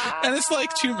milk. And it's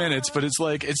like 2 minutes, but it's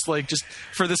like just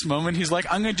for this moment, he's like,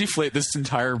 "I'm going to deflate this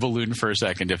entire balloon for a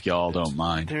second if y'all don't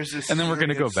mind." And then we're going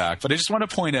to go back. But I just want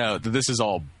to point out that this is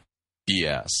all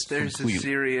BS. There's completely. a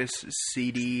serious,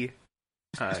 seedy,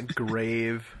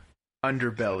 grave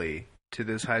underbelly to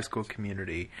this high school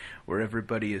community where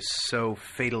everybody is so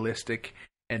fatalistic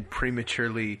and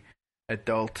prematurely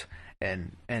adult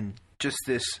and just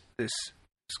this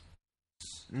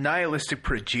nihilistic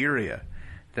progeria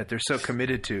that they're so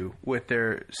committed to with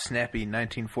their snappy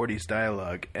 1940s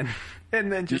dialogue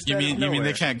and then just you mean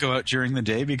they can't go out during the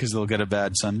day because they'll get a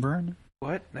bad sunburn?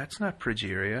 What? That's not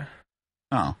progeria.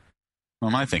 Oh, what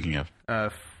am I thinking of?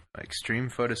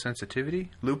 Extreme photosensitivity?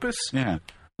 Lupus? Yeah.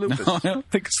 Lupus. No, I don't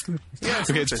think it's lupus. Yeah, it's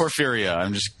okay, lupus. it's porphyria. I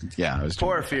was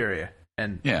porphyria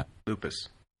and yeah. lupus.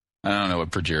 I don't know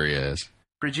what progeria is.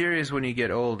 Progeria is when you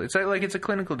get old. It's like it's a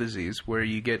clinical disease where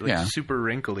you get super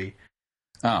wrinkly,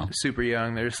 super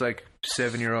young. There's like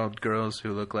 7-year-old girls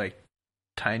who look like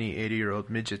tiny 80-year-old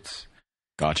midgets.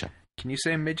 Gotcha. Can you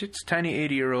say midgets? Tiny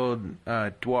 80-year-old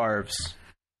dwarves.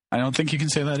 I don't think you can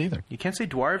say that either. You can't say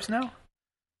dwarves now?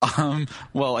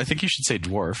 Well, I think you should say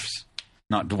dwarfs,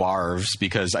 not dwarves,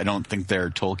 because I don't think they're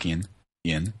Tolkien.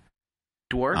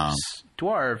 Dwarfs?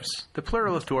 Dwarves. The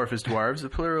plural of dwarf is dwarves. The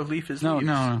plural of leaf is leaves.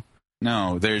 No.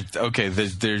 There's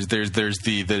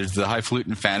the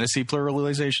highfalutin fantasy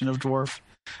pluralization of dwarf,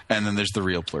 and then there's the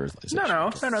real pluralization.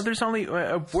 No. There's only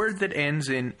a word that ends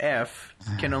in F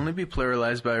can only be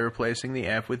pluralized by replacing the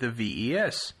F with a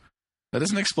VES. That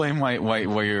doesn't explain why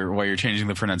you're changing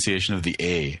the pronunciation of the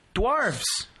A. Dwarves.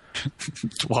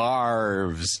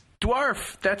 Dwarves.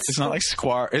 Dwarf. That's it's not like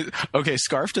scarf. Okay,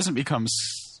 scarf doesn't become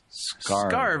scarves.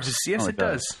 Scarves. Yes, it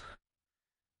does.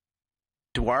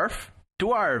 Dwarf.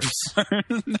 Dwarves.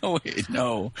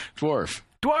 No. Dwarf.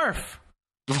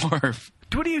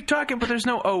 What are you talking about? There's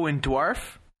no O in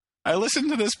dwarf. I listened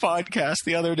to this podcast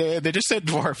the other day. They just said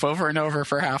dwarf over and over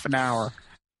for half an hour.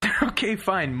 Okay,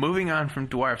 fine. Moving on from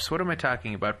dwarfs. What am I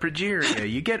talking about? Progeria.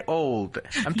 You get old.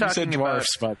 I'm talking you said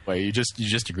dwarfs, about... by the way. You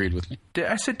just agreed with me.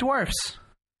 I said dwarfs.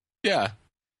 Yeah.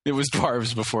 It was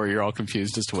dwarves before. You're all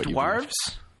confused as to what dwarves?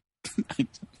 You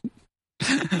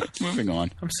dwarves? Moving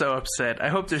on. I'm so upset. I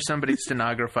hope there's somebody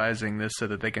stenographizing this so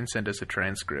that they can send us a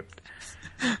transcript.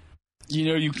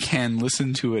 You can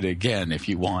listen to it again if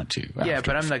you want to. Yeah,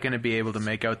 but I'm not going to be able to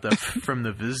make out the from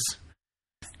the viz.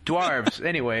 Dwarves.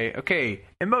 Anyway, okay.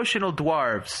 Emotional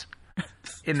dwarves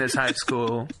in this high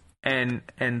school, and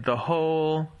the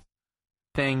whole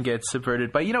thing gets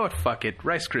subverted by, you know what, fuck it,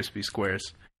 Rice Krispie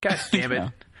squares. God damn it. Yeah.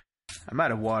 I'm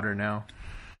out of water now.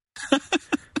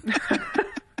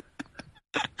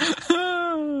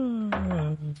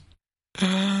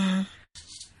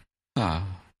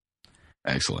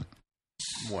 Excellent.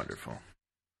 Wonderful.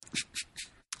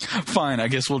 Fine, I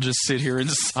guess we'll just sit here in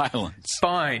silence.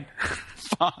 Fine.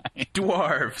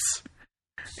 Dwarves.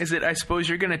 Is it? I suppose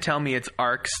you're going to tell me it's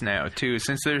arcs now too,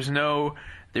 since there's no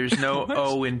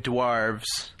O in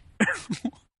dwarves.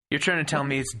 You're trying to tell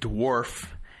me it's dwarf.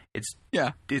 It's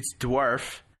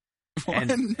dwarf.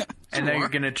 And now you're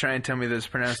going to try and tell me that it's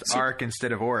pronounced arc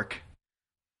instead of orc.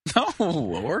 No,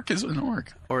 orc is an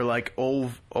orc. Or like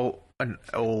an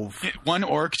olv. One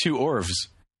orc, two orvs.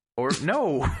 Or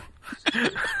no.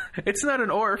 It's not an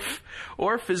orf.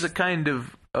 Orf is a kind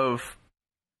of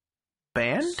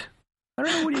band? I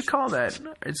don't know, what do you call that?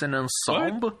 It's an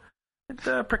ensemble. It's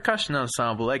a percussion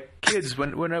ensemble. Like kids,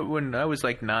 when I was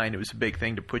like 9, it was a big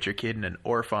thing to put your kid in an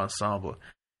orf ensemble.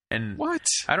 And what?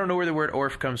 I don't know where the word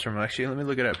orf comes from. Actually, let me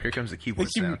look it up. Here comes the keyboard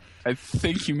sound. I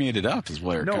think you made it up is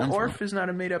where it comes from. No, orf is not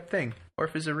a made up thing.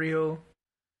 Orf is a real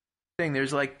thing.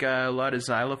 There's like a lot of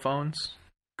xylophones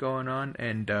going on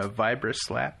and vibra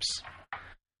slaps,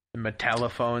 and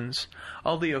metallophones,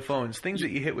 aldeophones, things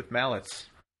that you hit with mallets.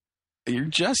 You're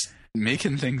just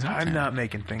making things up. I'm not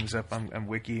making things up. I'm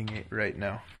wikiing it right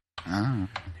now. Oh.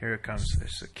 Here it comes.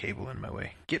 There's a cable in my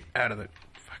way. Get out of it.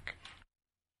 Fuck.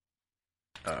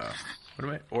 What am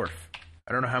I? Orf.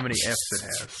 I don't know how many F's it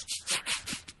has.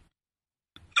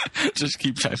 Just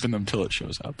keep typing them till it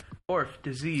shows up. Orf,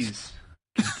 disease.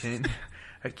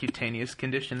 A cutaneous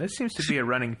condition. This seems to be a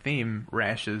running theme.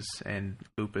 Rashes and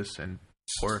lupus and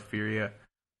porphyria.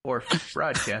 Orf,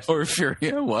 broadcast.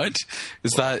 Porphyria? What?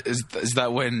 Is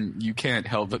that when you can't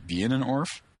help but be in an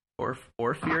orf?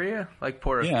 Orphyria? Like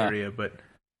porphyria, but...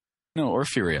 No,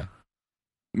 orphyria.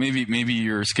 Maybe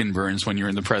your skin burns when you're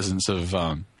in the presence of,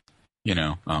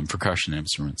 percussion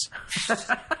instruments.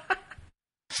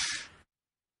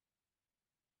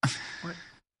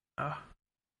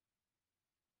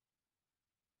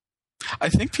 I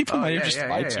think people might have yeah, just yeah,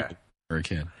 lied yeah, to yeah. you for a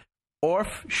kid.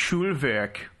 Orff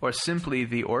Schulwerk, or simply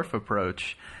the Orff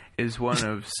approach, is one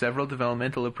of several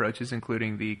developmental approaches,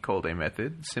 including the Kolde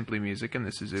method, Simply Music, and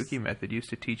the Suzuki method, used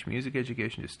to teach music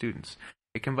education to students.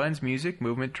 It combines music,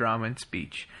 movement, drama, and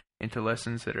speech into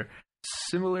lessons that are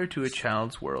similar to a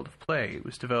child's world of play. It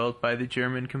was developed by the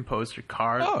German composer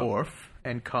Karl Orff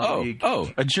and colleague.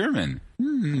 A German.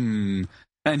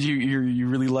 And you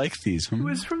really like these? It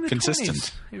was from the consistent.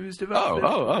 20s. It was developed. in the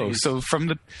 20s.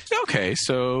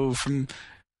 So from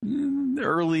the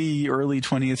early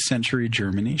 20th century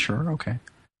Germany. Sure, okay.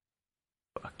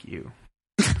 Fuck you.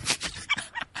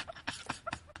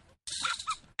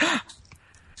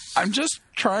 I'm just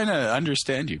trying to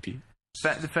understand you, Pete.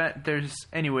 There's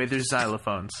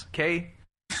xylophones. Okay.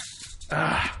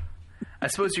 I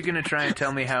suppose you're going to try and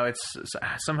tell me how it's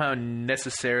somehow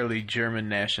necessarily German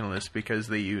nationalist because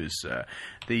they use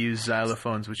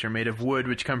xylophones, which are made of wood,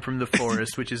 which come from the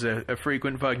forest, which is a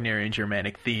frequent Wagnerian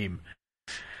Germanic theme.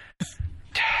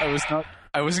 I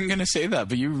wasn't going to say that,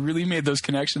 but you really made those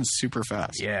connections super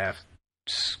fast. Yeah.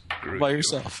 Screw By you.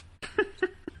 yourself.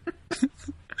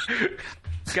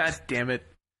 God damn it.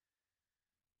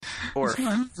 Or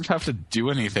I don't have to do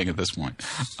anything at this point.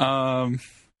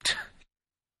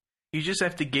 you just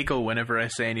have to giggle whenever I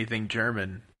say anything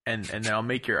German, and I'll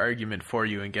make your argument for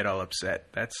you and get all upset.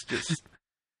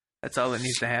 That's all that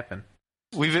needs to happen.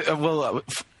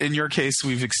 In your case,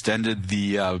 we've extended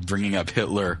the bringing up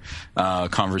Hitler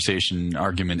conversation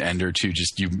argument ender to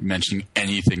just you mentioning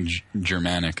anything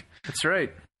Germanic. That's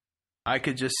right. I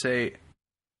could just say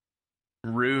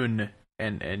rune,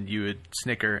 and you would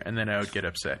snicker, and then I would get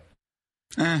upset.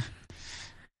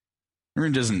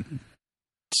 Rune doesn't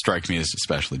strike me as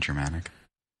especially Germanic.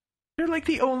 They're like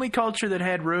the only culture that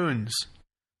had runes.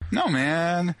 No,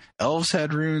 man. Elves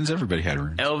had runes. Everybody had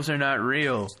runes. Elves are not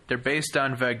real. They're based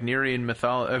on Wagnerian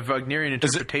Wagnerian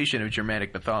interpretation of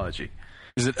Germanic mythology.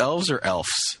 Is it elves or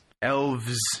elves?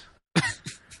 Elves.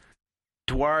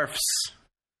 Dwarfs.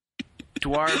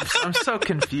 I'm so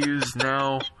confused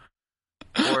now.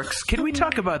 Orcs. Can we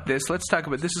talk about this? Let's talk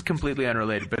about this. Is completely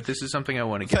unrelated, but this is something I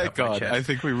want to get Thank off my God. chest. I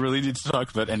think we really need to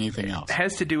talk about anything else. It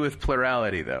has to do with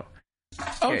plurality, though.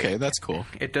 Okay, that's cool.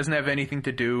 It doesn't have anything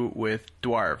to do with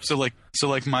dwarves. So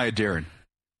like Maya Deren.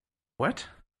 What?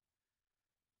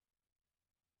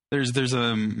 There's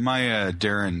a Maya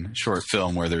Deren short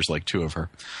film where there's like two of her.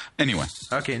 Anyway.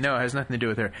 Okay, no, it has nothing to do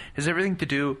with her. It has everything to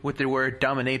do with the word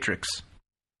dominatrix.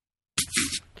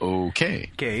 Okay.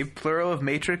 Okay, plural of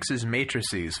matrix is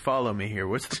matrices. Follow me here.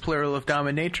 What's the plural of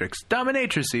dominatrix?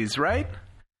 Dominatrices, right?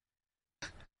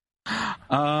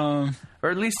 Or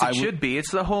at least it should be.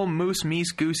 It's the whole moose,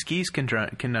 meese, goose, geese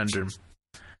conundrum.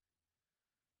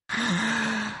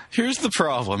 Here's the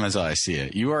problem, as I see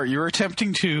it. You're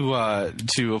attempting to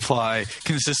apply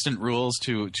consistent rules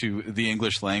to the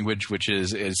English language, which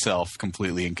is itself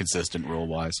completely inconsistent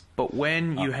rule-wise. But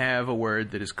when you have a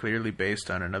word that is clearly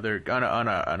based on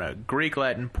a Greek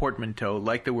Latin portmanteau,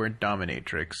 like the word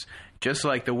dominatrix, just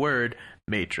like the word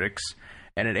matrix,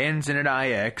 and it ends in an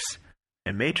ix,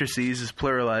 and matrices is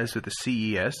pluralized with a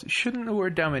ces, shouldn't the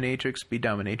word dominatrix be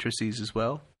dominatrices as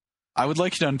well? I would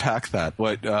like you to unpack that.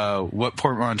 What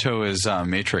portmanteau is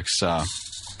matrix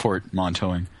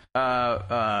portmanteauing?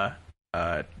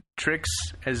 Trix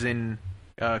as in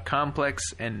complex,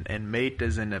 and mate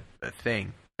as in a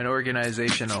thing, an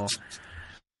organizational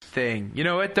thing. You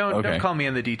know what? Don't call me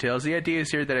on the details. The idea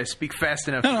is here that I speak fast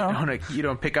enough. No. You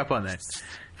don't pick up on that.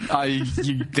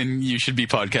 Then you should be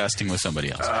podcasting with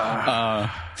somebody else.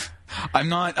 I'm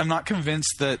not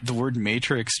convinced that the word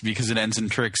matrix, because it ends in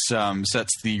trix,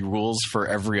 sets the rules for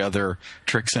every other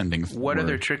trix ending. What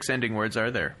other trix ending words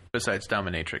are there besides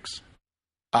dominatrix?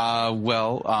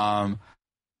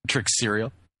 Trix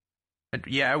serial.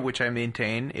 Yeah, which I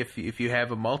maintain. If you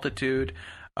have a multitude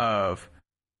of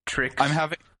tricks,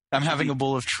 I'm having a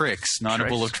bowl of tricks, not a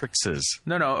bowl of trixes.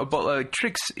 No.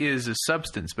 Trix is a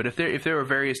substance, but if there were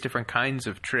various different kinds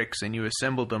of tricks and you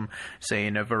assembled them, say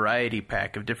in a variety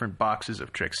pack of different boxes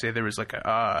of tricks, say there was like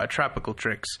a tropical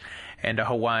tricks and a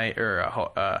Hawaii or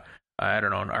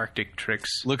an Arctic tricks.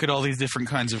 Look at all these different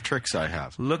kinds of tricks I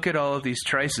have. Look at all of these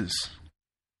trices.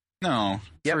 No.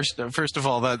 Yep. First of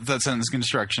all, that sentence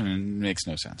construction makes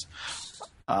no sense.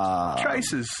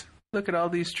 Trices. Look at all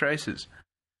these trices.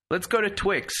 Let's go to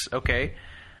Twix, okay?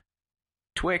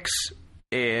 Twix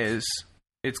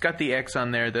it's got the X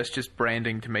on there. That's just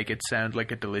branding to make it sound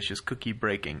like a delicious cookie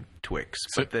breaking Twix.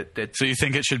 So you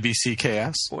think it should be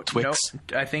CKS? Twix?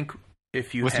 No, I think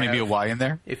If you with have, maybe a Y in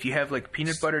there. if you have like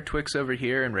peanut butter Twix over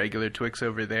here and regular Twix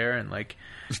over there, and like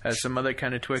some other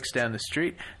kind of Twix down the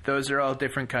street, those are all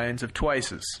different kinds of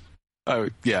Twices. Oh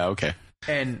yeah, okay.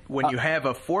 And when you have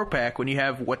a 4-pack, when you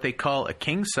have what they call a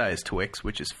king-size Twix,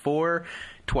 which is 4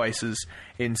 Twices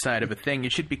inside of a thing,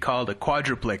 it should be called a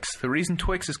quadruplex. The reason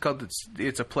Twix is called,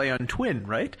 it's a play on twin,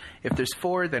 right? If there's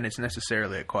 4, then it's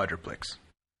necessarily a quadruplex.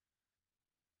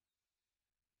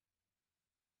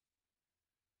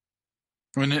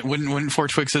 Wouldn't 4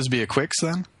 Twixes be a Quix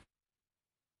then?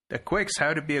 A Quix?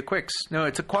 How to be a Quix? No,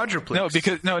 it's a quadruplex.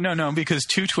 No, because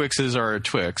 2 Twixes are a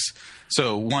Twix.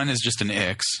 So one is just an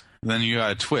Ix. Then you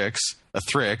got a Twix, a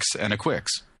Thrix, and a Quix.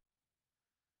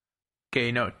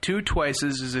 Okay, no, 2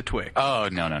 Twices is a Twix. Oh,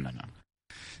 no. No.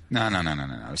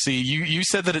 See, you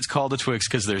said that it's called a Twix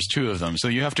because there's 2 of them, so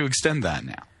you have to extend that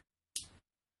now.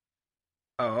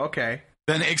 Oh, okay.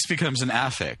 Then Ix becomes an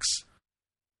affix.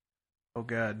 Oh,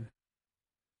 God.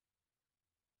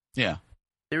 Yeah.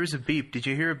 There was a beep. Did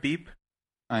you hear a beep?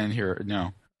 I didn't hear it,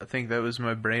 no. I think that was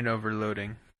my brain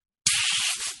overloading.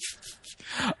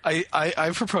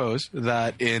 I propose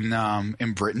that in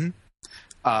Britain,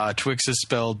 Twix is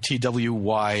spelled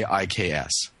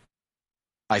Twyik's.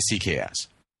 ICKS.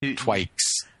 Twix.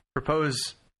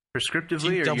 Propose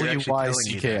prescriptively, or you're actually telling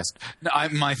me that? No,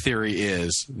 my theory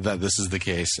is that this is the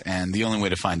case, and the only way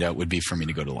to find out would be for me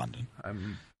to go to London.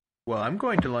 I'm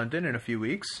going to London in a few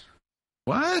weeks.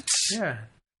 What? Yeah.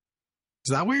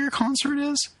 Is that where your concert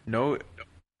is? No,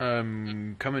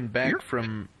 coming back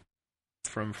from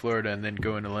Florida and then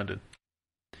going to London.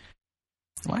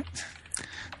 What?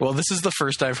 Well, this is the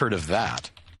first I've heard of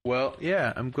that. Well,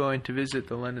 yeah, I'm going to visit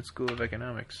the London School of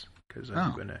Economics because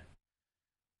I'm going to...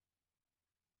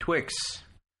 Twix.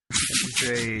 This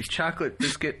is a chocolate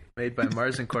biscuit made by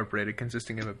Mars Incorporated,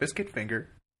 consisting of a biscuit finger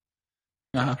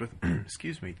topped with,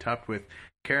 topped with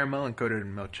caramel and coated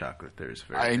in milk chocolate.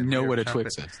 I know what a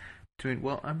Twix is.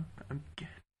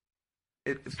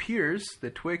 It appears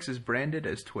that Twix is branded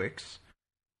as Twix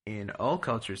in all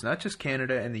cultures, not just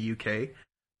Canada and the UK,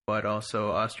 but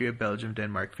also Austria, Belgium,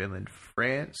 Denmark, Finland,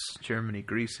 France, Germany,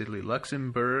 Greece, Italy,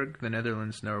 Luxembourg, the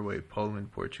Netherlands, Norway,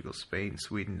 Poland, Portugal, Spain,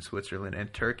 Sweden, Switzerland,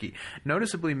 and Turkey.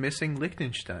 Noticeably missing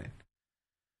Liechtenstein.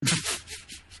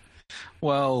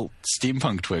 Well,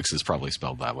 steampunk Twix is probably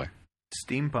spelled that way.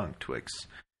 Steampunk Twix.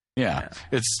 Yeah.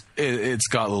 It's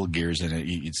got little gears in it.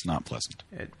 It's not pleasant.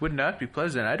 It would not be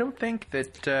pleasant. I don't think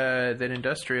that that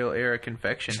industrial era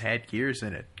confection had gears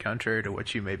in it, contrary to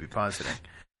what you may be positing.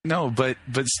 No, but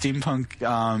steampunk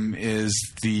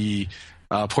is the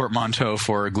portmanteau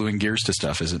for gluing gears to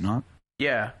stuff, is it not?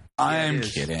 Yeah. I'm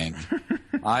kidding.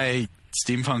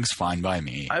 Steampunk's fine by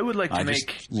me. I would like to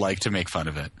like to make fun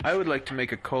of it. I would like to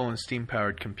make a coal and steam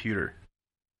powered computer.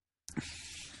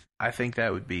 I think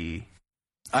that would be.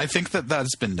 I think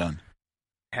that's been done.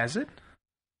 Has it?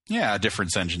 Yeah,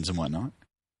 difference engines and whatnot.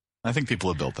 I think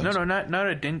people have built those. No, not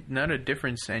a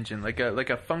difference engine, like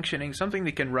a functioning something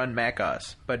that can run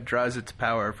macOS, but draws its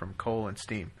power from coal and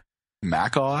steam.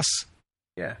 macOS?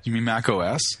 Yeah. You mean Mac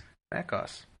OS?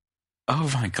 macOS.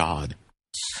 Oh my God.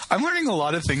 I'm learning a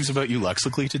lot of things about you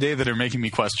lexically today that are making me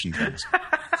question things.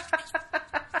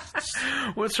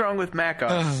 What's wrong with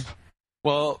macOS?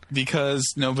 Well,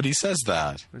 because nobody says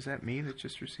that. Was that me that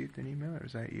just received an email, or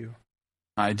was that you?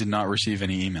 I did not receive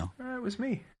any email. It was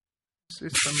me.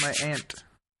 It's from my aunt.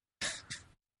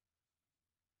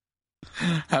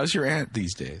 How's your aunt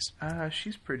these days?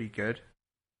 She's pretty good.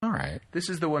 All right. This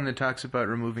is the one that talks about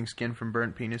removing skin from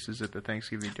burnt penises at the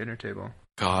Thanksgiving dinner table.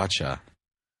 Gotcha.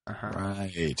 Uh-huh.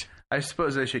 Right. I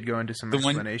suppose I should go into some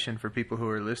explanation for people who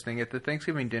are listening. At the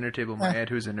Thanksgiving dinner table, my aunt,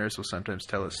 who's a nurse, will sometimes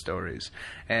tell us stories.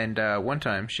 And one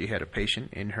time, she had a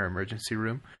patient in her emergency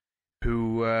room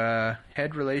who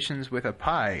had relations with a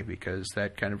pie because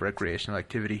that kind of recreational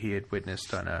activity he had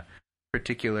witnessed on a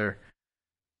particular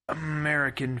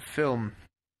American film.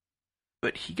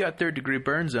 But he got third-degree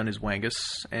burns on his wangus,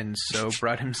 and so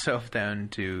brought himself down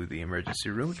to the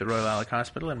emergency room at the Royal Alec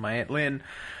Hospital, and my Aunt Lynn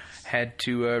had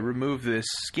to remove this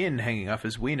skin hanging off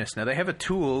his weenus. Now, they have a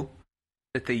tool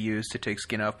that they use to take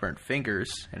skin off burnt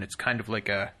fingers, and it's kind of like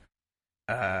a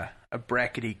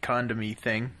brackety condomy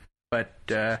thing, but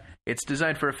it's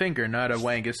designed for a finger, not a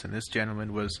wangus, and this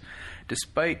gentleman was,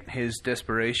 despite his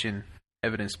desperation,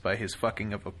 evidenced by his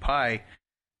fucking of a pie,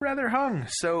 rather hung.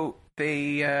 So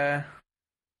they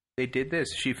did this.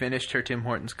 She finished her Tim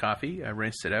Hortons coffee,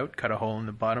 rinsed it out, cut a hole in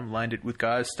the bottom, lined it with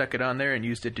gauze, stuck it on there, and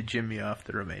used it to jimmy off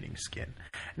the remaining skin.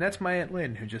 And that's my Aunt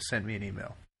Lynn, who just sent me an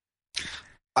email.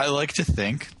 I like to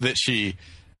think that she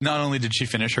Not only did she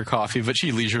finish her coffee, but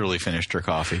she leisurely finished her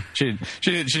coffee. She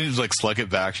didn't like slug it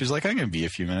back. She's like, I'm going to be a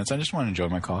few minutes. I just want to enjoy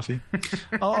my coffee.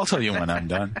 I'll tell you when I'm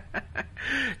done.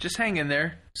 Just hang in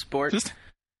there, sport. Just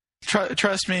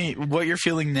trust me, what you're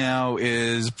feeling now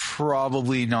is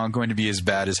probably not going to be as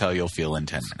bad as how you'll feel in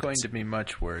 10 minutes. It's going to be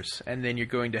much worse. And then you're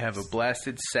going to have a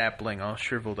blasted sapling all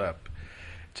shriveled up,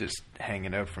 just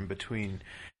hanging out from between.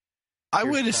 I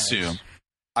would assume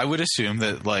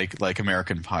that like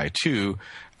American Pie 2,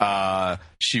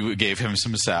 she gave him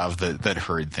some salve that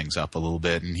hurried things up a little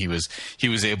bit, and he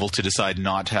was able to decide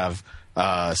not to have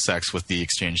sex with the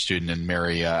exchange student and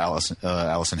marry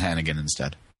Allison Hannigan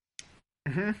instead.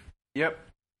 Mm-hmm. Yep,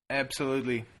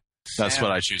 absolutely. That's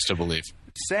what I choose to believe.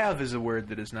 Salve is a word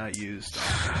that is not used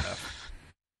often enough.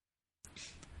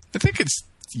 I think it's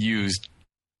used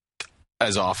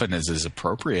as often as is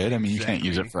appropriate. I mean, you can't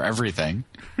use it for everything.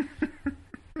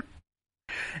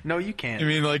 No, you can't. I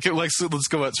mean, so let's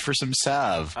go out for some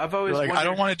salve. I've always wondered, I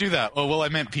don't want to do that. Oh, well, I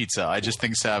meant pizza. I just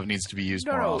think salve needs to be used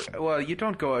more often. Well, you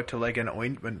don't go out to like an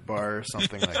ointment bar or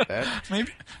something like that.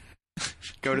 Maybe.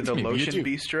 Go to the lotion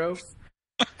bistro.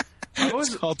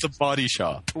 It's called the Body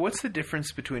Shop. What's the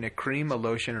difference between a cream, a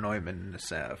lotion, an ointment, and a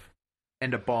salve?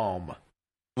 And a balm?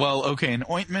 Well, okay, an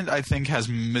ointment I think has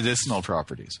medicinal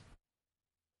properties.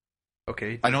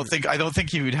 Okay. I don't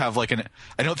think you would have I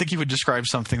don't think you would describe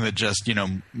something that just,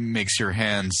 makes your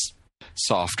hands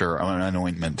softer on an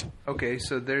ointment. Okay,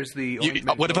 so there's the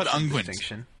ointment. What about unguent?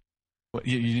 Distinction.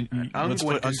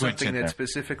 Unguent is something that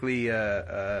specifically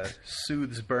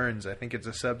soothes burns. I think it's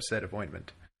a subset of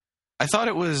ointment. I thought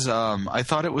it was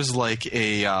like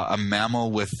a mammal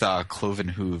with cloven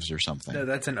hooves or something. No,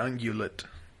 that's an ungulate.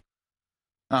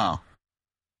 Oh.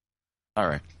 All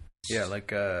right. Yeah,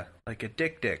 like a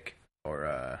dick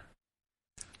or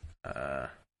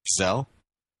gazelle.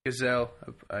 Gazelle.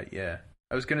 Yeah,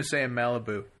 I was gonna say a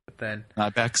Malibu, but then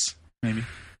ibex maybe.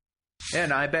 Yeah,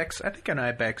 an ibex. I think an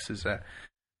ibex is a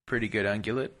pretty good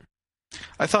ungulate.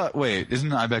 I thought. Wait,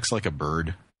 isn't an ibex like a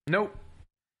bird? Nope.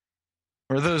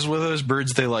 Were those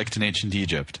birds they liked in ancient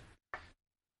Egypt?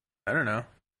 I don't know.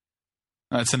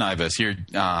 It's an ibis.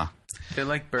 They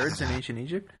like birds in ancient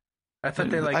Egypt? I thought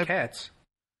they liked cats.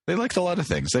 They liked a lot of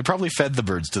things. They probably fed the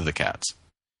birds to the cats.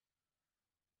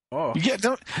 Oh.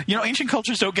 Ancient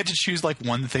cultures don't get to choose like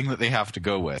one thing that they have to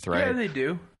go with, right? Yeah, they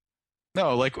do.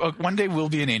 No, like one day we'll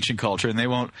be an ancient culture and they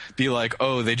won't be like,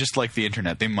 oh, they just like the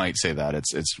internet. They might say that.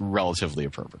 It's relatively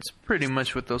appropriate. It's pretty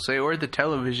much what they'll say. Or the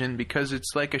television, because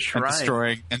it's like a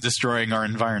shrine. And destroying our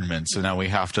environment. So now we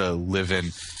have to live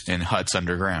in huts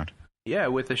underground. Yeah,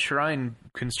 with a shrine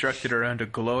constructed around a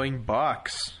glowing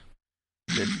box.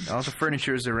 All the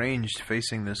furniture is arranged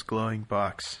facing this glowing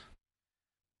box.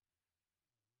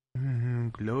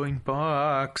 Glowing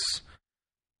box.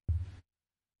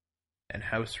 And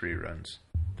house reruns.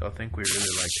 Don't think we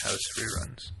really like house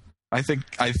reruns. I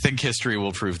think history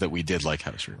will prove that we did like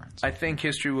house reruns. I think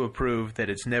history will prove that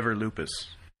it's never lupus.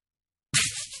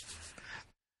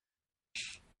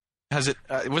 Has it?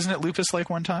 Wasn't it lupus like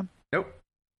one time? Nope.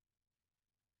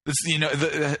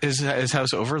 Is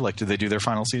House over? Like, did they do their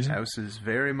final season? House is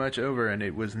very much over, and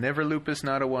it was never lupus,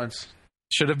 not a once.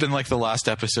 Should have been like the last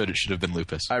episode. It should have been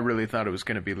lupus. I really thought it was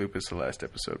going to be lupus the last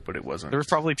episode, but it wasn't. There were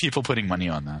probably people putting money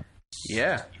on that.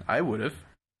 Yeah, I would have.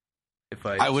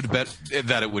 I would bet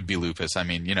that it would be lupus. I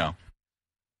mean,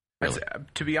 Really.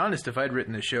 To be honest, if I'd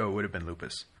written the show, it would have been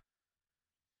lupus.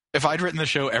 If I'd written the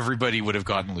show, everybody would have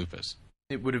gotten lupus.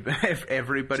 It would have been. If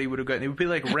everybody would have gotten. It would be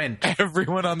like Rent.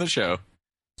 Everyone on the show.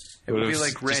 It would be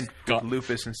like Rent with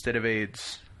lupus instead of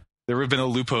AIDS. There would have been a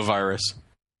lupovirus.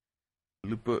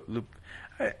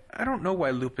 I don't know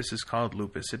why lupus is called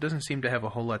lupus. It doesn't seem to have a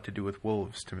whole lot to do with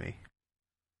wolves to me.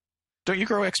 Don't you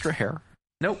grow extra hair?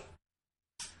 Nope.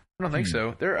 I don't think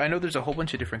so. I know there's a whole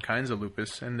bunch of different kinds of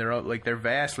lupus, and they're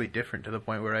vastly different to the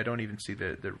point where I don't even see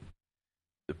the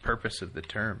purpose of the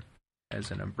term as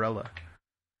an umbrella.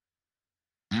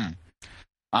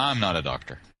 I'm not a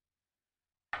doctor.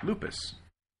 Lupus.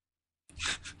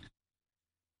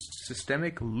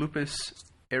 Systemic lupus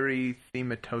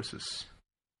erythematosus,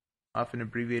 often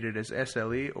abbreviated as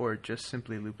SLE or just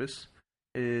simply lupus,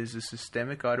 is a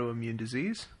systemic autoimmune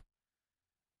disease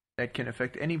that can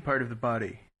affect any part of the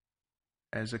body.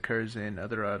 As occurs in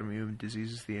other autoimmune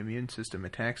diseases, the immune system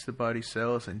attacks the body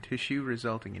cells and tissue,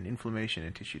 resulting in inflammation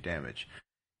and tissue damage.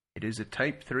 It is a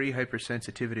type 3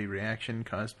 hypersensitivity reaction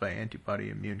caused by antibody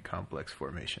immune complex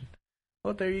formation.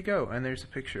 Well, there you go. And there's a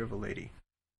picture of a lady.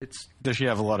 Does she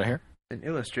have a lot of hair? An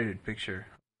illustrated picture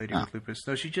of a lady with lupus.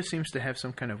 No, she just seems to have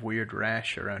some kind of weird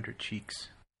rash around her cheeks.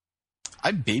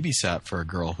 I babysat for a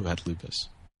girl who had lupus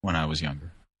when I was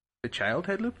younger. The child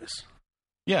had lupus?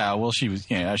 Yeah, well, she was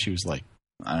like,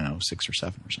 I don't know, 6 or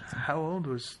 7 or something. How old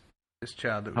was this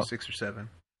child that was 6 or 7?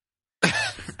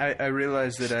 I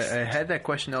realized that I had that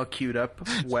question all queued up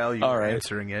while you were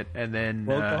answering it, and then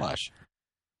gosh.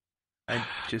 I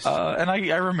just and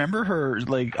I remember her,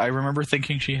 like, I remember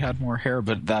thinking she had more hair,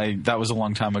 but that was a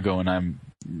long time ago, and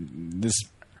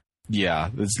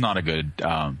it's not a good,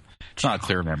 it's not a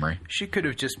clear memory. She could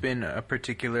have just been a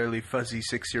particularly fuzzy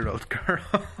 6-year-old girl.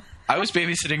 I was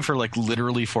babysitting for like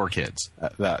literally 4 kids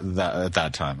at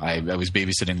that time. I was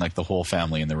babysitting like the whole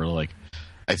family, and there were like,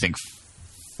 I think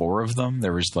 4 of them.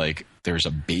 There's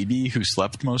a baby who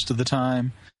slept most of the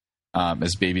time,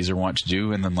 as babies are wont to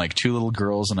do, and then like 2 little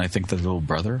girls, and I think the little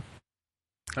brother.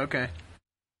 Okay.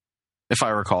 If I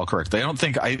recall correctly, I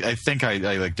think I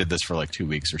like did this for like 2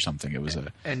 weeks or something. It was one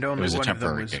of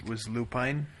them was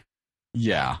lupine.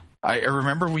 Yeah, I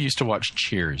remember we used to watch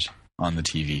Cheers on the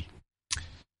TV,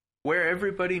 where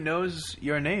everybody knows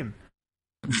your name.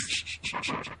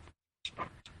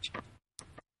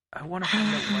 I want to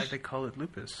find out why they call it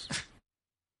lupus.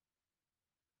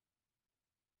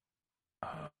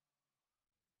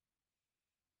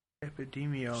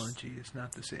 Epidemiology is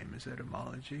not the same as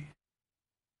etymology.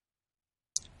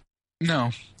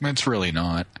 No, it's really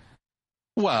not.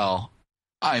 Well,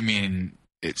 I mean,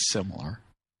 it's similar.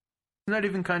 It's not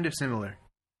even kind of similar.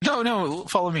 No,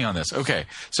 follow me on this. Okay,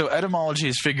 so etymology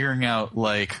is figuring out,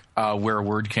 like, where a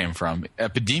word came from.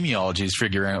 Epidemiology is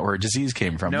figuring out where a disease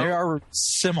came from. Nope. They are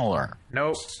similar.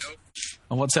 Nope.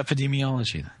 Well, what's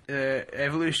epidemiology, then?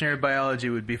 Evolutionary biology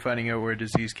would be finding out where a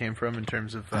disease came from in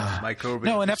terms of microbial.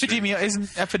 No, and isn't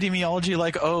epidemiology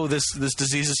like, oh, this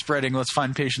disease is spreading, let's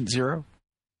find patient 0?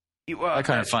 Well, I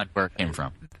kind of find where it came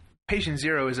from. Patient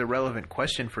 0 is a relevant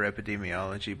question for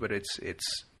epidemiology, but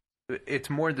it's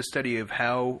more the study of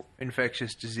how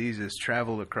infectious diseases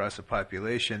travel across a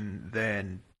population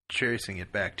than tracing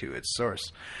it back to its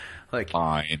source. Like,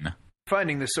 fine.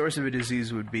 Finding the source of a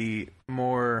disease would be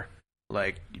more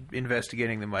like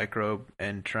investigating the microbe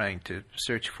and trying to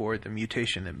search for the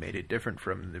mutation that made it different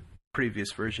from the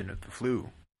previous version of the flu,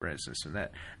 for instance. And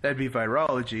that'd be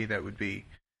virology. That would be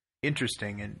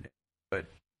interesting, but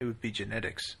it would be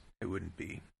genetics. It wouldn't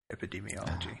be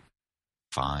epidemiology.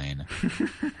 Fine.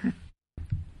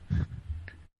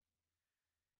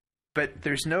 But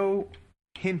there's no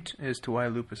hint as to why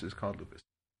lupus is called lupus.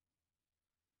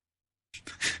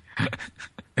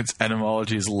 Its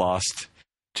etymology is lost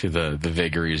to the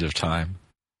vagaries of time,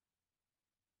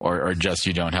 or just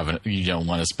you don't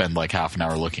want to spend like half an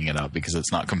hour looking it up because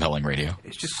it's not compelling radio.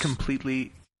 It's just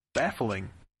completely baffling.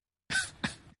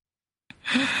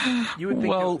 You would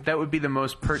think that would be the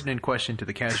most pertinent question to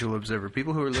the casual observer.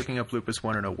 People who are looking up lupus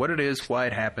want to know what it is, why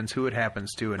it happens, who it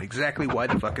happens to, and exactly why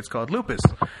the fuck it's called lupus.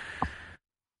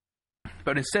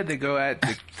 But instead they go at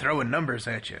throwing numbers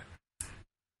at you.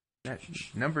 That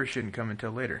number shouldn't come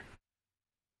until later.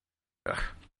 Ugh.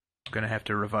 I'm going to have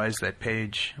to revise that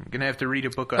page. I'm going to have to read a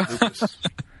book on lupus.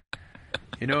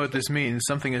 You know what this means?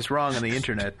 Something is wrong on the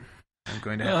internet. I'm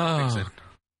going to have to fix it.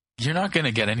 You're not going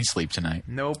to get any sleep tonight.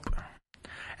 Nope.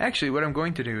 Actually, what I'm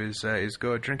going to do is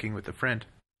go out drinking with a friend.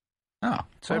 Oh.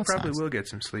 So I probably will get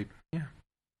some sleep. Yeah.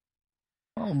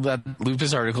 Well, that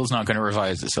lupus article is not going to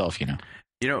revise itself, you know.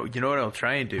 You know what I'll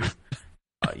try and do?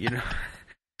 You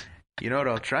know what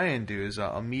I'll try and do is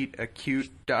I'll meet a cute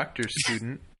doctor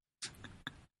student.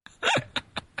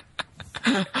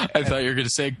 I thought you were going to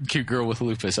say cute girl with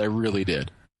lupus. I really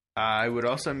did. I would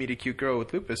also meet a cute girl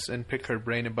with lupus and pick her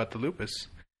brain about the lupus.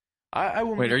 I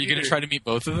will. Wait, are you going to try to meet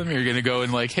both of them? You're going to go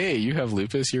and like, hey, you have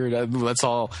lupus. You're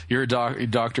a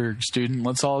doctor student.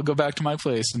 Let's all go back to my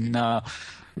place and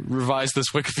revise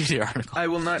this Wikipedia article. I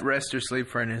will not rest or sleep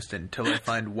for an instant until I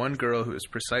find one girl who is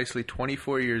precisely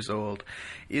 24 years old,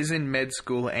 is in med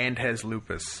school, and has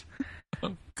lupus.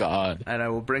 Oh, God. And I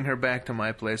will bring her back to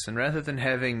my place, and rather than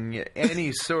having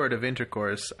any sort of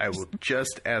intercourse, I will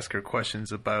just ask her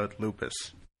questions about lupus.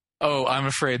 Oh, I'm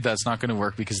afraid that's not going to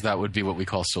work because that would be what we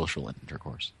call social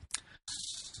intercourse.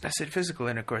 I said physical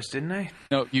intercourse, didn't I?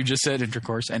 No, you just said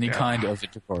intercourse, any kind of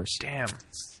intercourse. Damn.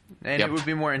 And it would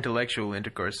be more intellectual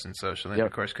intercourse than social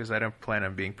intercourse because I don't plan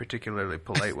on being particularly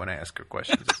polite when I ask her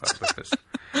questions about lupus.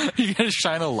 You're going to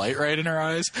shine a light right in her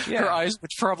eyes? Yeah. Her eyes,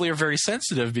 which probably are very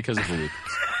sensitive because of the lupus.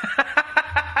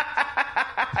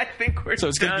 I think we're So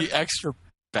it's going to be extra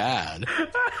bad.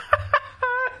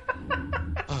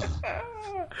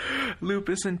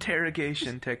 Lupus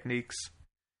interrogation techniques.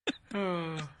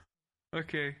 Oh,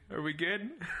 okay. Are we good?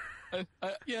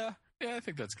 Yeah, I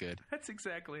think that's good. That's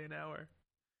exactly an hour.